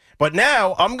All-Star team. But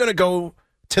now I'm going to go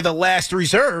to the last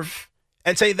reserve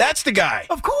and say that's the guy.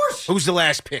 Of course. Who's the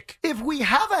last pick? If we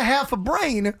have a half a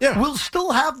brain, we'll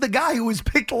still have the guy who was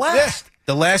picked last. Yeah.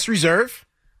 The last reserve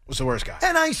was the worst guy.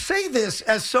 And I say this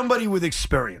as somebody with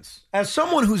experience, as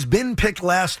someone who's been picked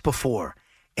last before.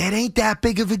 It ain't that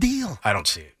big of a deal. I don't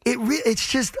see it.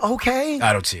 It's just okay.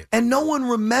 I don't see it. And no one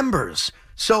remembers.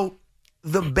 So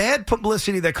the bad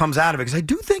publicity that comes out of it, because I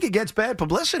do think it gets bad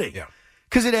publicity. Yeah.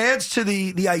 Because it adds to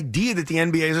the idea that the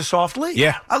NBA is a soft league.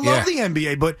 Yeah. I love the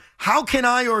NBA, but how can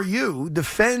I or you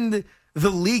defend the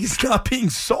league's not being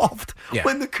soft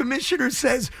when the commissioner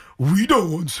says, we don't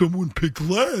want someone picked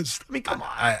last? I mean, come on.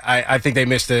 I think they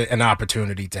missed an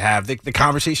opportunity to have the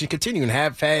conversation continue and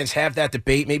have fans have that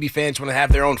debate. Maybe fans want to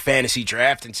have their own fantasy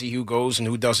draft and see who goes and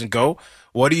who doesn't go.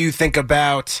 What do you think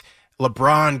about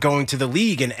LeBron going to the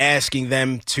league and asking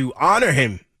them to honor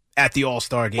him at the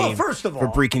All-Star game? Well, first of all, for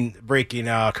breaking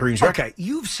Kareem's record. Okay,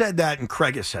 you've said that and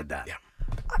Craig has said that. Yeah.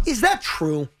 Is that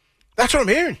true? That's what I'm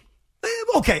hearing.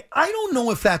 Okay, I don't know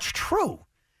if that's true.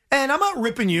 And I'm not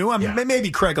ripping you.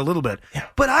 Maybe Craig a little bit. Yeah.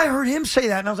 But I heard him say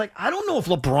that, and I was like, I don't know if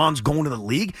LeBron's going to the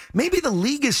league. Maybe the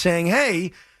league is saying,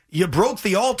 hey, You broke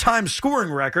the all-time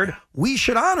scoring record. We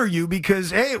should honor you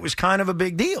because, hey, it was kind of a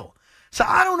big deal. So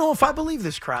I don't know if I believe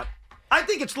this crap. I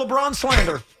think it's LeBron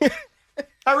slander.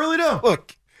 I really do.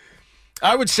 Look,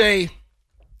 I would say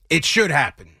it should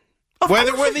happen.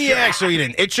 Whether he asked or he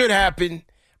didn't, it should happen.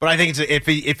 But I think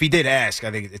if he did ask,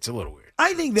 I think it's a little weird.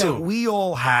 I think that we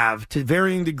all have, to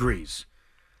varying degrees,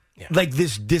 like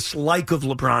this dislike of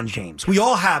LeBron James. We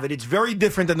all have it. It's very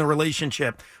different than the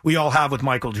relationship we all have with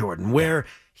Michael Jordan, where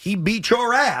he beat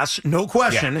your ass, no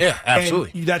question. Yeah,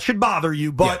 absolutely. And that should bother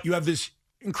you, but you have this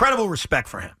incredible respect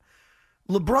for him.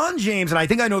 LeBron James, and I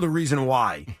think I know the reason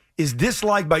why, is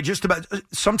disliked by just about,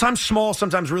 sometimes small,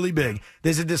 sometimes really big.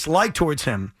 There's a dislike towards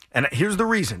him. And here's the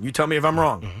reason. You tell me if I'm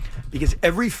wrong. Because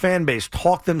every fan base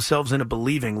talked themselves into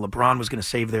believing LeBron was going to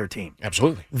save their team.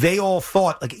 Absolutely. They all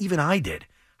thought, like even I did,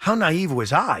 how naive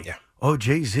was I? Yeah. Oh,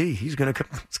 Jay-Z, he's going to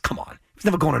come on. He's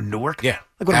never going to Newark. Yeah,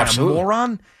 like, what am I, absolutely. a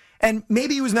moron? And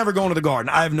maybe he was never going to the Garden.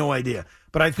 I have no idea.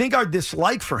 But I think our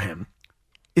dislike for him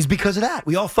is because of that.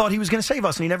 We all thought he was going to save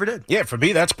us, and he never did. Yeah, for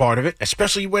me, that's part of it,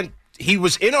 especially when he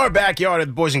was in our backyard at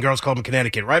the Boys and Girls Club in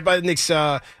Connecticut, right by the Knicks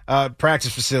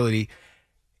practice facility.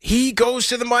 He goes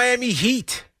to the Miami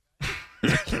Heat.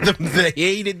 the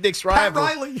hated Knicks rival.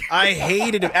 Pat Riley. I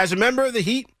hated him. As a member of the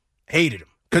Heat, hated him.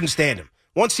 Couldn't stand him.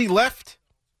 Once he left,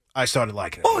 I started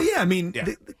liking him. Oh, yeah. I mean,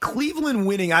 the Cleveland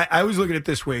winning, I always look at it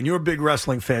this way, and you're a big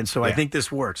wrestling fan, so I think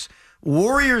this works.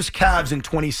 Warriors-Cavs in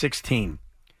 2016.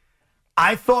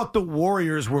 I thought the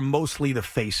Warriors were mostly the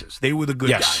faces. They were the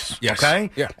good guys. Yes. Okay?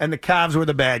 Yeah. And the Cavs were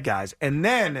the bad guys. And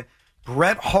then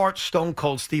Bret Hart, Stone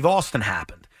Cold Steve Austin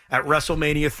happened at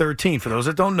WrestleMania 13. For those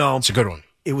that don't know, It's a good one.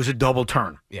 it was a double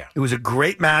turn. Yeah. It was a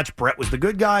great match. Bret was the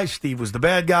good guy. Steve was the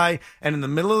bad guy. And in the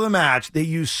middle of the match, they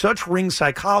used such ring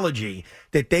psychology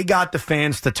that they got the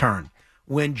fans to turn.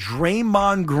 When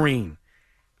Draymond Green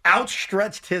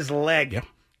outstretched his leg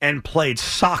and played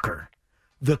soccer,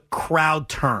 the crowd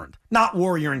turned. Not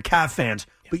Warrior and Cav fans,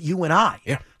 but you and I.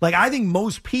 Yeah. Like, I think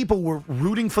most people were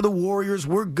rooting for the Warriors.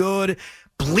 We're good.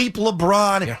 Bleep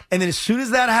LeBron. Yeah. And then as soon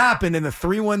as that happened and the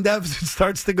 3-1 deficit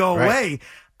starts to go away,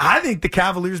 I think the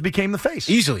Cavaliers became the face.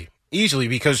 Easily,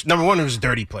 because number one, it was a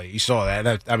dirty play. You saw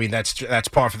that. That's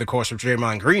par for the course of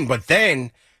Draymond Green. But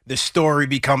then the story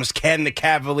becomes, can the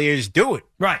Cavaliers do it?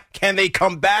 Right. Can they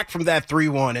come back from that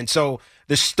 3-1? And so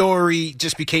the story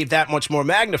just became that much more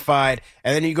magnified.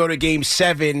 And then you go to Game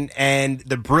 7 and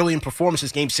the brilliant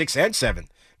performances, Game 6 and 7,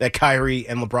 that Kyrie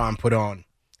and LeBron put on.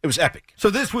 It was epic.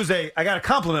 So this was I got to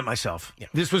compliment myself. Yeah.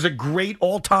 This was a great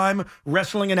all-time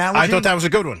wrestling analogy. I thought that was a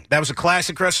good one. That was a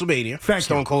classic WrestleMania. Thank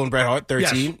Stone you. Cold and Bret Hart,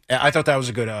 13. Yes. I thought that was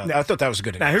a good. I thought that was a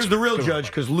good. Now here's the real judge,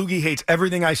 because Loogie hates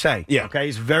everything I say. Yeah. Okay,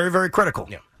 he's very, very critical.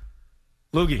 Yeah.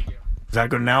 Loogie, is that a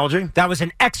good analogy? That was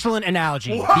an excellent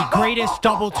analogy. The greatest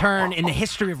double turn in the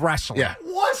history of wrestling. Yeah.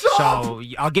 What's up? So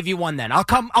I'll give you one then. I'll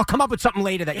come up with something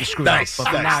later that you screwed Nice, up.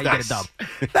 But for nice, now, you nice. get a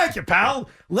dub. Thank you, pal.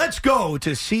 Let's go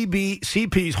to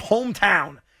CP's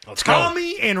hometown. Let's go.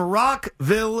 Tommy in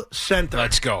Rockville Center.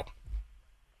 Let's go.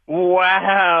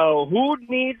 Wow, who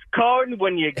needs Carton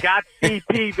when you got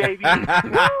CP, baby?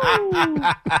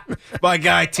 Woo! My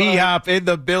guy T-Hop in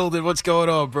the building. What's going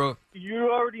on, bro?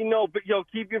 You already know, but yo,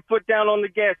 keep your foot down on the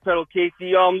gas pedal,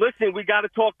 Casey. Listen, we got to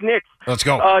talk Knicks. Let's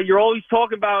go. You're always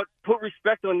talking about put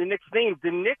respect on the Knicks' name.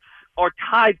 The Knicks are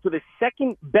tied for the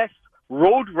second best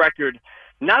road record,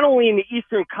 not only in the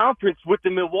Eastern Conference with the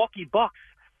Milwaukee Bucks,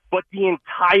 but the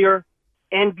entire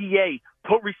NBA.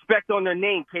 Put respect on their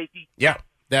name, Casey. Yeah.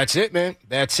 That's it, man.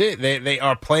 That's it. They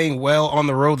are playing well on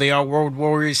the road. They are Road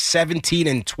Warriors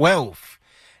 17-12.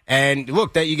 And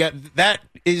look, that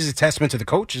is a testament to the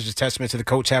coach. It's a testament to the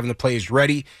coach having the players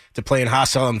ready to play in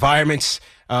hostile environments,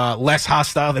 less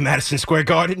hostile than Madison Square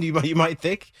Garden, you might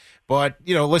think. But,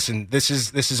 listen, this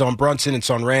is on Brunson. It's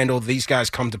on Randall. These guys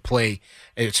come to play,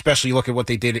 especially look at what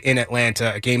they did in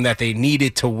Atlanta, a game that they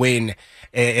needed to win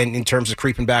in terms of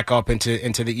creeping back up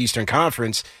into the Eastern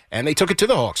Conference. And they took it to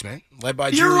the Hawks, man, led by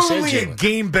You're Julius and only a Jalen.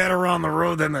 game better on the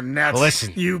road than the Nets.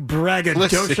 Listen. You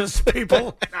braggadocious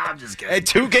people. Nah, I'm just kidding. And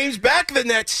 2 games back, the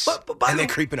Nets, and they're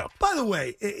creeping up. By the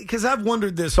way, because I've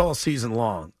wondered this all season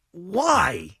long,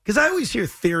 why? Because I always hear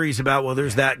theories about, well,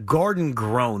 there's that Garden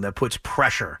groan that puts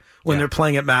pressure when they're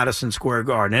playing at Madison Square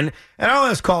Garden. And our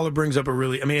last caller brings up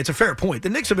it's a fair point. The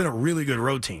Knicks have been a really good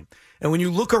road team. And when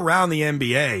you look around the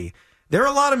NBA, there are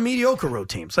a lot of mediocre road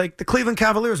teams. Like the Cleveland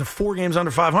Cavaliers are 4 games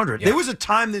under 500. Yeah. There was a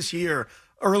time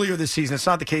earlier this season, it's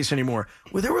not the case anymore,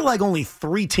 where there were like only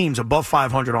 3 teams above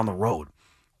 500 on the road.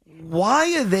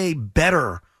 Why are they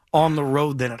better on the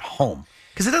road than at home?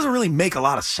 Because it doesn't really make a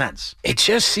lot of sense. It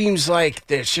just seems like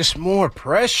there's just more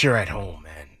pressure at home,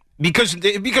 man. Because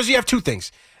you have 2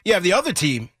 things. You have the other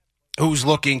team who's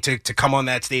looking to come on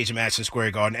that stage in Madison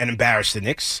Square Garden and embarrass the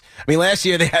Knicks. I mean, last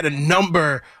year they had a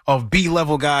number of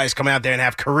B-level guys come out there and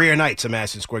have career nights at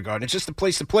Madison Square Garden. It's just a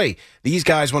place to play. These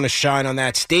guys want to shine on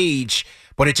that stage,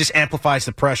 but it just amplifies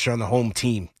the pressure on the home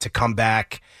team to come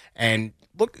back. And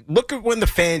look at when the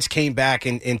fans came back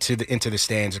into the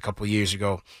stands a couple of years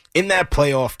ago. In that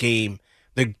playoff game,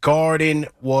 the Garden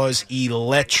was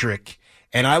electric.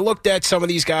 And I looked at some of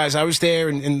these guys. I was there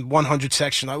in 100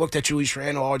 section. I looked at Julius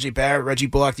Randle, R.J. Barrett, Reggie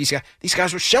Bullock. These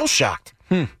guys were shell-shocked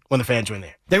when the fans were in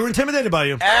there. They were intimidated by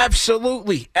you.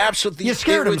 Absolutely. You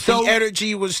scared them. The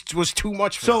energy was too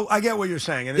much for them. So I get what you're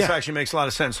saying, and this actually makes a lot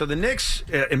of sense. So the Knicks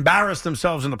embarrassed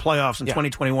themselves in the playoffs in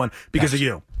 2021 because of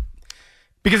you.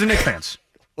 Because of Knicks fans.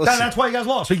 That's why you guys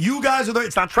lost. So you guys are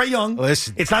it's not Trae Young.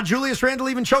 Listen. It's not Julius Randle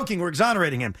even choking or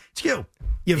exonerating him. It's you.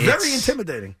 You're very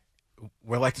intimidating.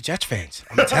 We're like the Jets fans.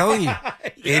 I'm telling you.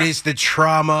 It is the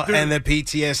trauma and the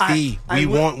PTSD. We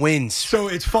want wins. So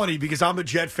it's funny because I'm a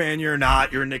Jet fan. You're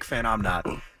not. You're a Knicks fan. I'm not.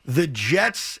 The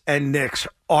Jets and Knicks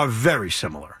are very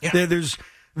similar. Yeah.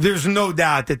 There's no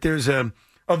doubt that there's of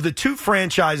the two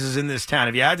franchises in this town,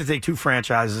 if you had to take two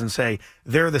franchises and say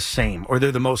they're the same or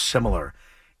they're the most similar,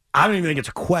 I don't even think it's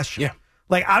a question. Yeah.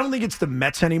 Like, I don't think it's the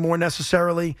Mets anymore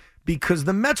necessarily because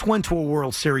the Mets went to a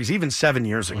World Series even 7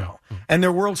 years ago. And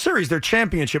their World Series, their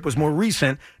championship was more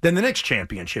recent than the Knicks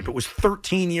championship. It was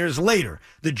 13 years later.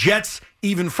 The Jets,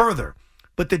 even further.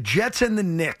 But the Jets and the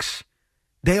Knicks,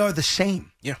 they are the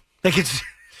same. Yeah. Like, it's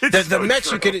the so Mets,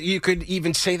 true. you could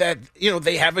even say that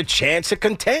they have a chance to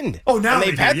contend. Oh, now and they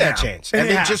they've do, had that yeah. chance, And and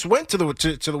they they have. just went to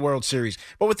the World Series.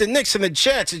 But with the Knicks and the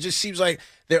Jets, it just seems like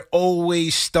they're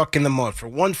always stuck in the mud. For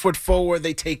 1 foot forward,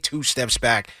 they take 2 steps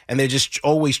back, and they're just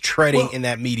always treading in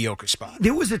that mediocre spot.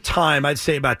 There was a time, I'd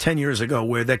say about 10 years ago,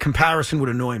 where that comparison would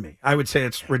annoy me. I would say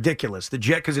it's ridiculous. The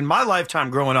Jets, because in my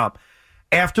lifetime growing up,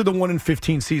 after the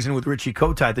 1-15 season with Richie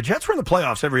Kotite, the Jets were in the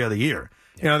playoffs every other year.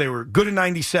 Yeah. They were good in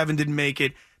 97, didn't make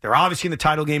it. They're obviously in the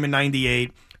title game in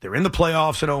 98. They're in the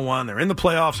playoffs in 01. They're in the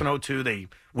playoffs in 02. They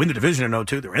win the division in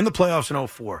 02. They're in the playoffs in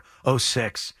 04,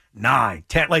 06, 9,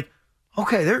 10. Like,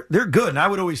 okay, they're good. And I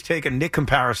would always take a Knick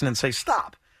comparison and say,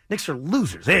 stop. Knicks are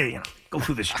losers. They go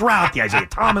through this drought, the Isaiah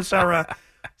Thomas era.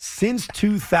 Since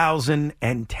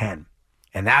 2010,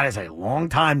 and that is a long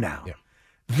time now,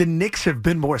 the Knicks have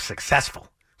been more successful.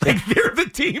 Like, they're the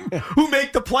team who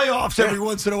make the playoffs every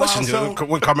once in a while. Listen,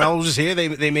 when Carmelo was here,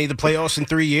 they made the playoffs in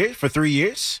 3 years. For 3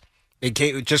 years, it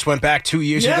just went back 2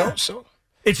 years ago. So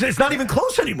it's not even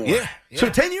close anymore. Yeah. So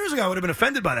 10 years ago, I would have been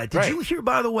offended by that. Did you hear,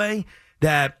 by the way,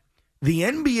 that the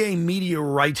NBA media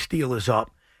rights deal is up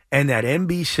and that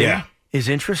NBC is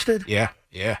interested?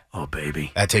 Yeah. Oh,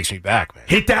 baby. That takes me back, man.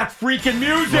 Hit that freaking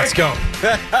music. Let's go.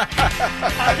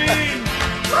 I mean,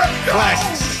 let's go.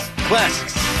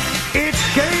 Classics.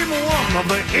 It's game 1 of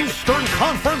the Eastern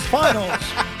Conference Finals.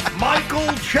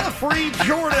 Michael Jeffrey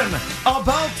Jordan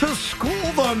about to school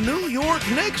the New York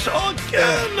Knicks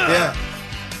again. Yeah.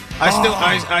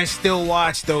 I still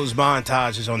watch those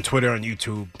montages on Twitter and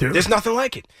YouTube. Dude. There's nothing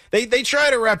like it. They try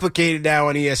to replicate it now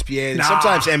on ESPN. Nah.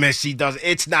 Sometimes MSG does.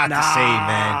 It's not the same,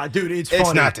 man. Dude, it's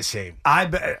funny. not the same.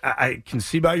 I can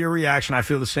see by your reaction, I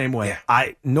feel the same way.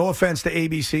 Yeah. No offense to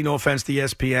ABC, no offense to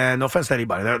ESPN, no offense to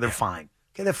anybody. They're fine.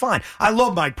 Okay, they're fine. I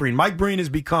love Mike Breen. Mike Breen has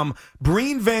become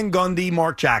Breen, Van Gundy,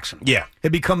 Mark Jackson. Yeah. They've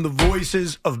become the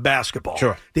voices of basketball.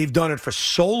 Sure. They've done it for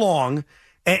so long.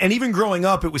 And even growing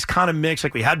up, it was kind of mixed.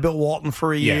 Like, we had Bill Walton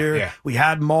for a year. Yeah. We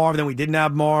had Marv, then we didn't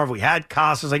have Marv. We had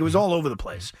Casas. Like, it was all over the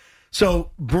place.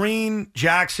 So Breen,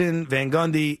 Jackson, Van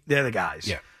Gundy, they're the guys.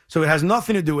 Yeah. So it has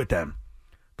nothing to do with them.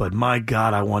 But my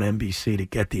God, I want NBC to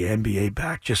get the NBA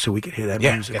back just so we can hear that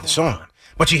music. Get the song.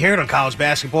 But you hear it on college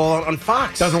basketball on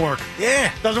Fox. Doesn't work.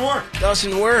 Yeah. Doesn't work.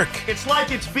 Doesn't work. It's like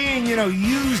it's being,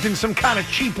 used in some kind of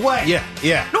cheap way.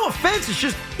 Yeah. No offense,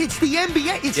 it's the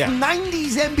NBA. It's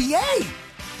 90s NBA.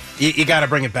 You got to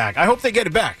bring it back. I hope they get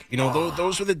it back.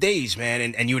 Those were the days,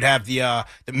 man. And you would have the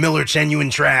Miller genuine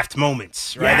draft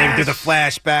moments, right? Yes. They would do the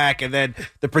flashback and then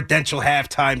the Prudential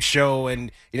halftime show,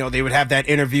 and they would have that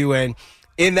interview. And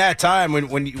in that time,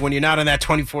 when you're not on that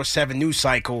 24/7 news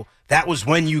cycle, that was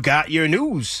when you got your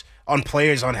news on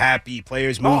players unhappy,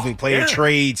 players moving, player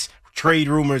trades, trade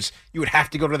rumors. You would have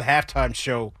to go to the halftime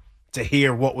show to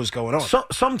hear what was going on. So,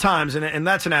 sometimes, and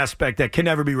that's an aspect that can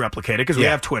never be replicated because we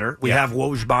have Twitter, we have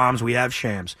Woj bombs, we have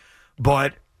Shams.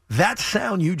 But that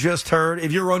sound you just heard,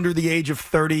 if you're under the age of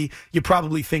 30, you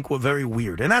probably think we're very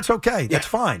weird. And that's okay. That's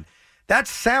fine. That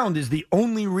sound is the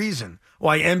only reason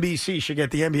why NBC should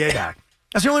get the NBA back.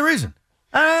 That's the only reason.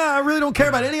 I really don't care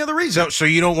about any other reason. So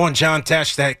you don't want John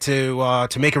Tesh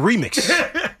to make a remix?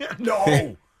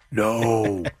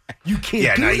 No, you can't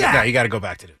Yeah, do no, that. you got to go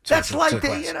back to it. That's like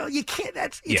you can't.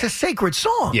 It's a sacred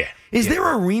song. Yeah. Is there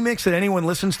a remix that anyone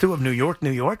listens to of New York,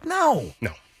 New York? No.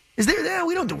 No. Is there? Yeah,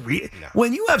 we don't do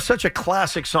When you have such a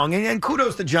classic song, and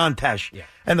kudos to John Tesh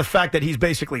and the fact that he's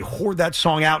basically whored that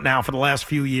song out now for the last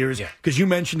few years because you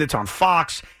mentioned it's on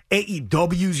Fox.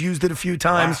 AEW's used it a few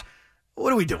times. Wow.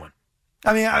 What are we doing?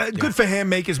 I mean, good for him,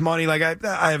 make his money. Like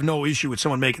I have no issue with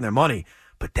someone making their money,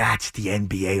 but that's the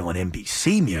NBA on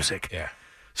NBC music. Yeah.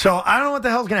 So I don't know what the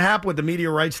hell's going to happen with the media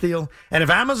rights deal. And if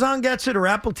Amazon gets it or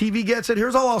Apple TV gets it,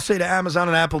 here's all I'll say to Amazon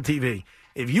and Apple TV.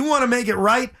 If you want to make it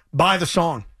right, buy the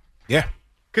song. Yeah.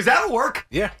 Because that'll work.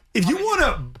 Yeah. If you want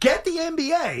to get the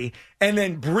NBA and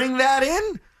then bring that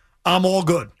in, I'm all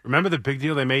good. Remember the big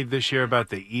deal they made this year about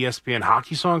the ESPN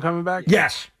hockey song coming back?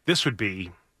 Yes. This would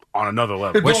be on another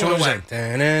level. Which one was away. it?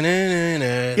 Yeah,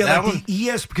 That like one?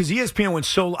 the because ESPN went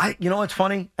so. You know what's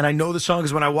funny? And I know the song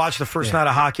because when I watched the first night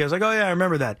of hockey, I was like, oh, yeah, I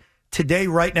remember that. Today,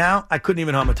 right now, I couldn't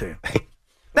even hum it to you.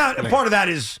 Now, part of that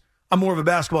is I'm more of a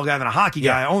basketball guy than a hockey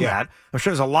guy. I own that. I'm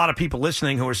sure there's a lot of people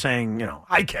listening who are saying,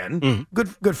 I can. Mm-hmm.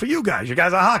 Good for you guys. You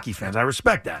guys are hockey fans. I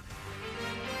respect that.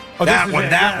 Oh, That this one. is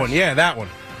it. That Yes. one. Yeah, that one.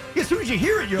 As soon as you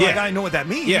hear it, you're like, I know what that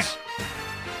means. Yeah.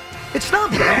 It's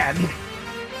not bad.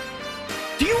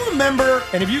 Do you remember,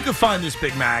 and if you can find this,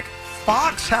 Big Mac,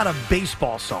 Fox had a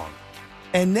baseball song,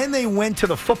 and then they went to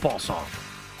the football song.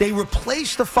 They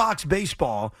replaced the Fox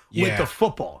baseball with the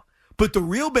football. But the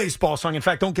real baseball song, in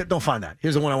fact, don't find that.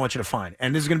 Here's the one I want you to find,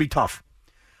 and this is going to be tough.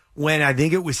 When I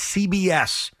think it was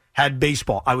CBS had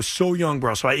baseball. I was so young,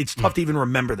 bro, so it's tough to even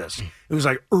remember this. It was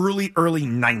like early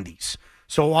 90s.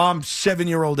 So I'm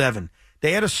 7-year-old Evan.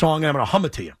 They had a song, and I'm going to hum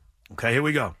it to you. Okay, here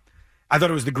we go. I thought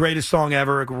it was the greatest song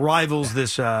ever. It rivals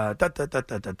this. And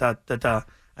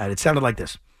it sounded like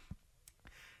this.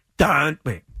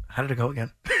 Wait, how did it go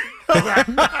again?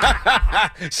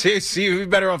 See, we're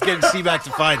better off getting C-Back to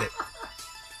find it.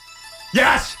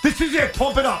 Yes, this is it.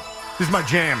 Pump it up. This is my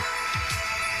jam.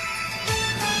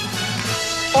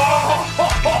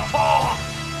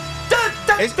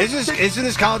 Isn't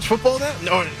this college football now?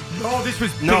 No, this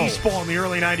was baseball in the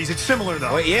early 90s. It's similar,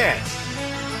 though. Well, yeah.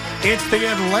 It's the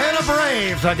Atlanta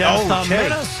Braves against the Okay.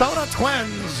 Minnesota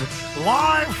Twins,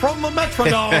 live from the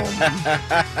Metrodome.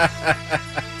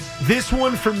 This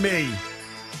one for me,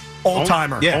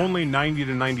 all-timer. Yeah. Only 90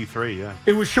 to 93, yeah.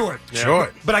 It was short.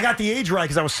 Short. But I got the age right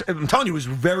because I'm telling you, it was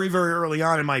very, very early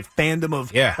on in my fandom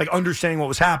of like understanding what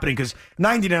was happening because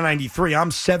 90 to 93, I'm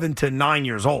 7 to 9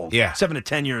 years old. Yeah. 7 to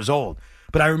 10 years old.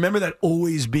 But I remember that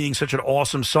always being such an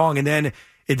awesome song, and then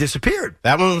it disappeared.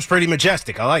 That one was pretty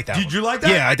majestic. I like that one. Did you like that?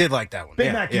 Yeah, I did like that one.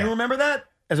 Big Mac, do you remember that?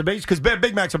 As a base, because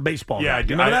Big Mac's a baseball Yeah, guy. I Do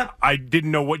do. you remember that? I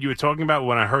didn't know what you were talking about.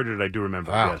 When I heard it, I do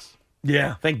remember. Wow. Yes.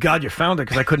 Yeah. Thank God you found it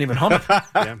because I couldn't even hum it.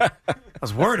 I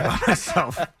was worried about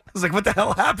myself. I was like, what the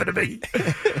hell happened to me?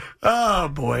 Oh,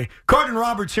 boy. Carton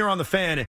Roberts here on The Fan.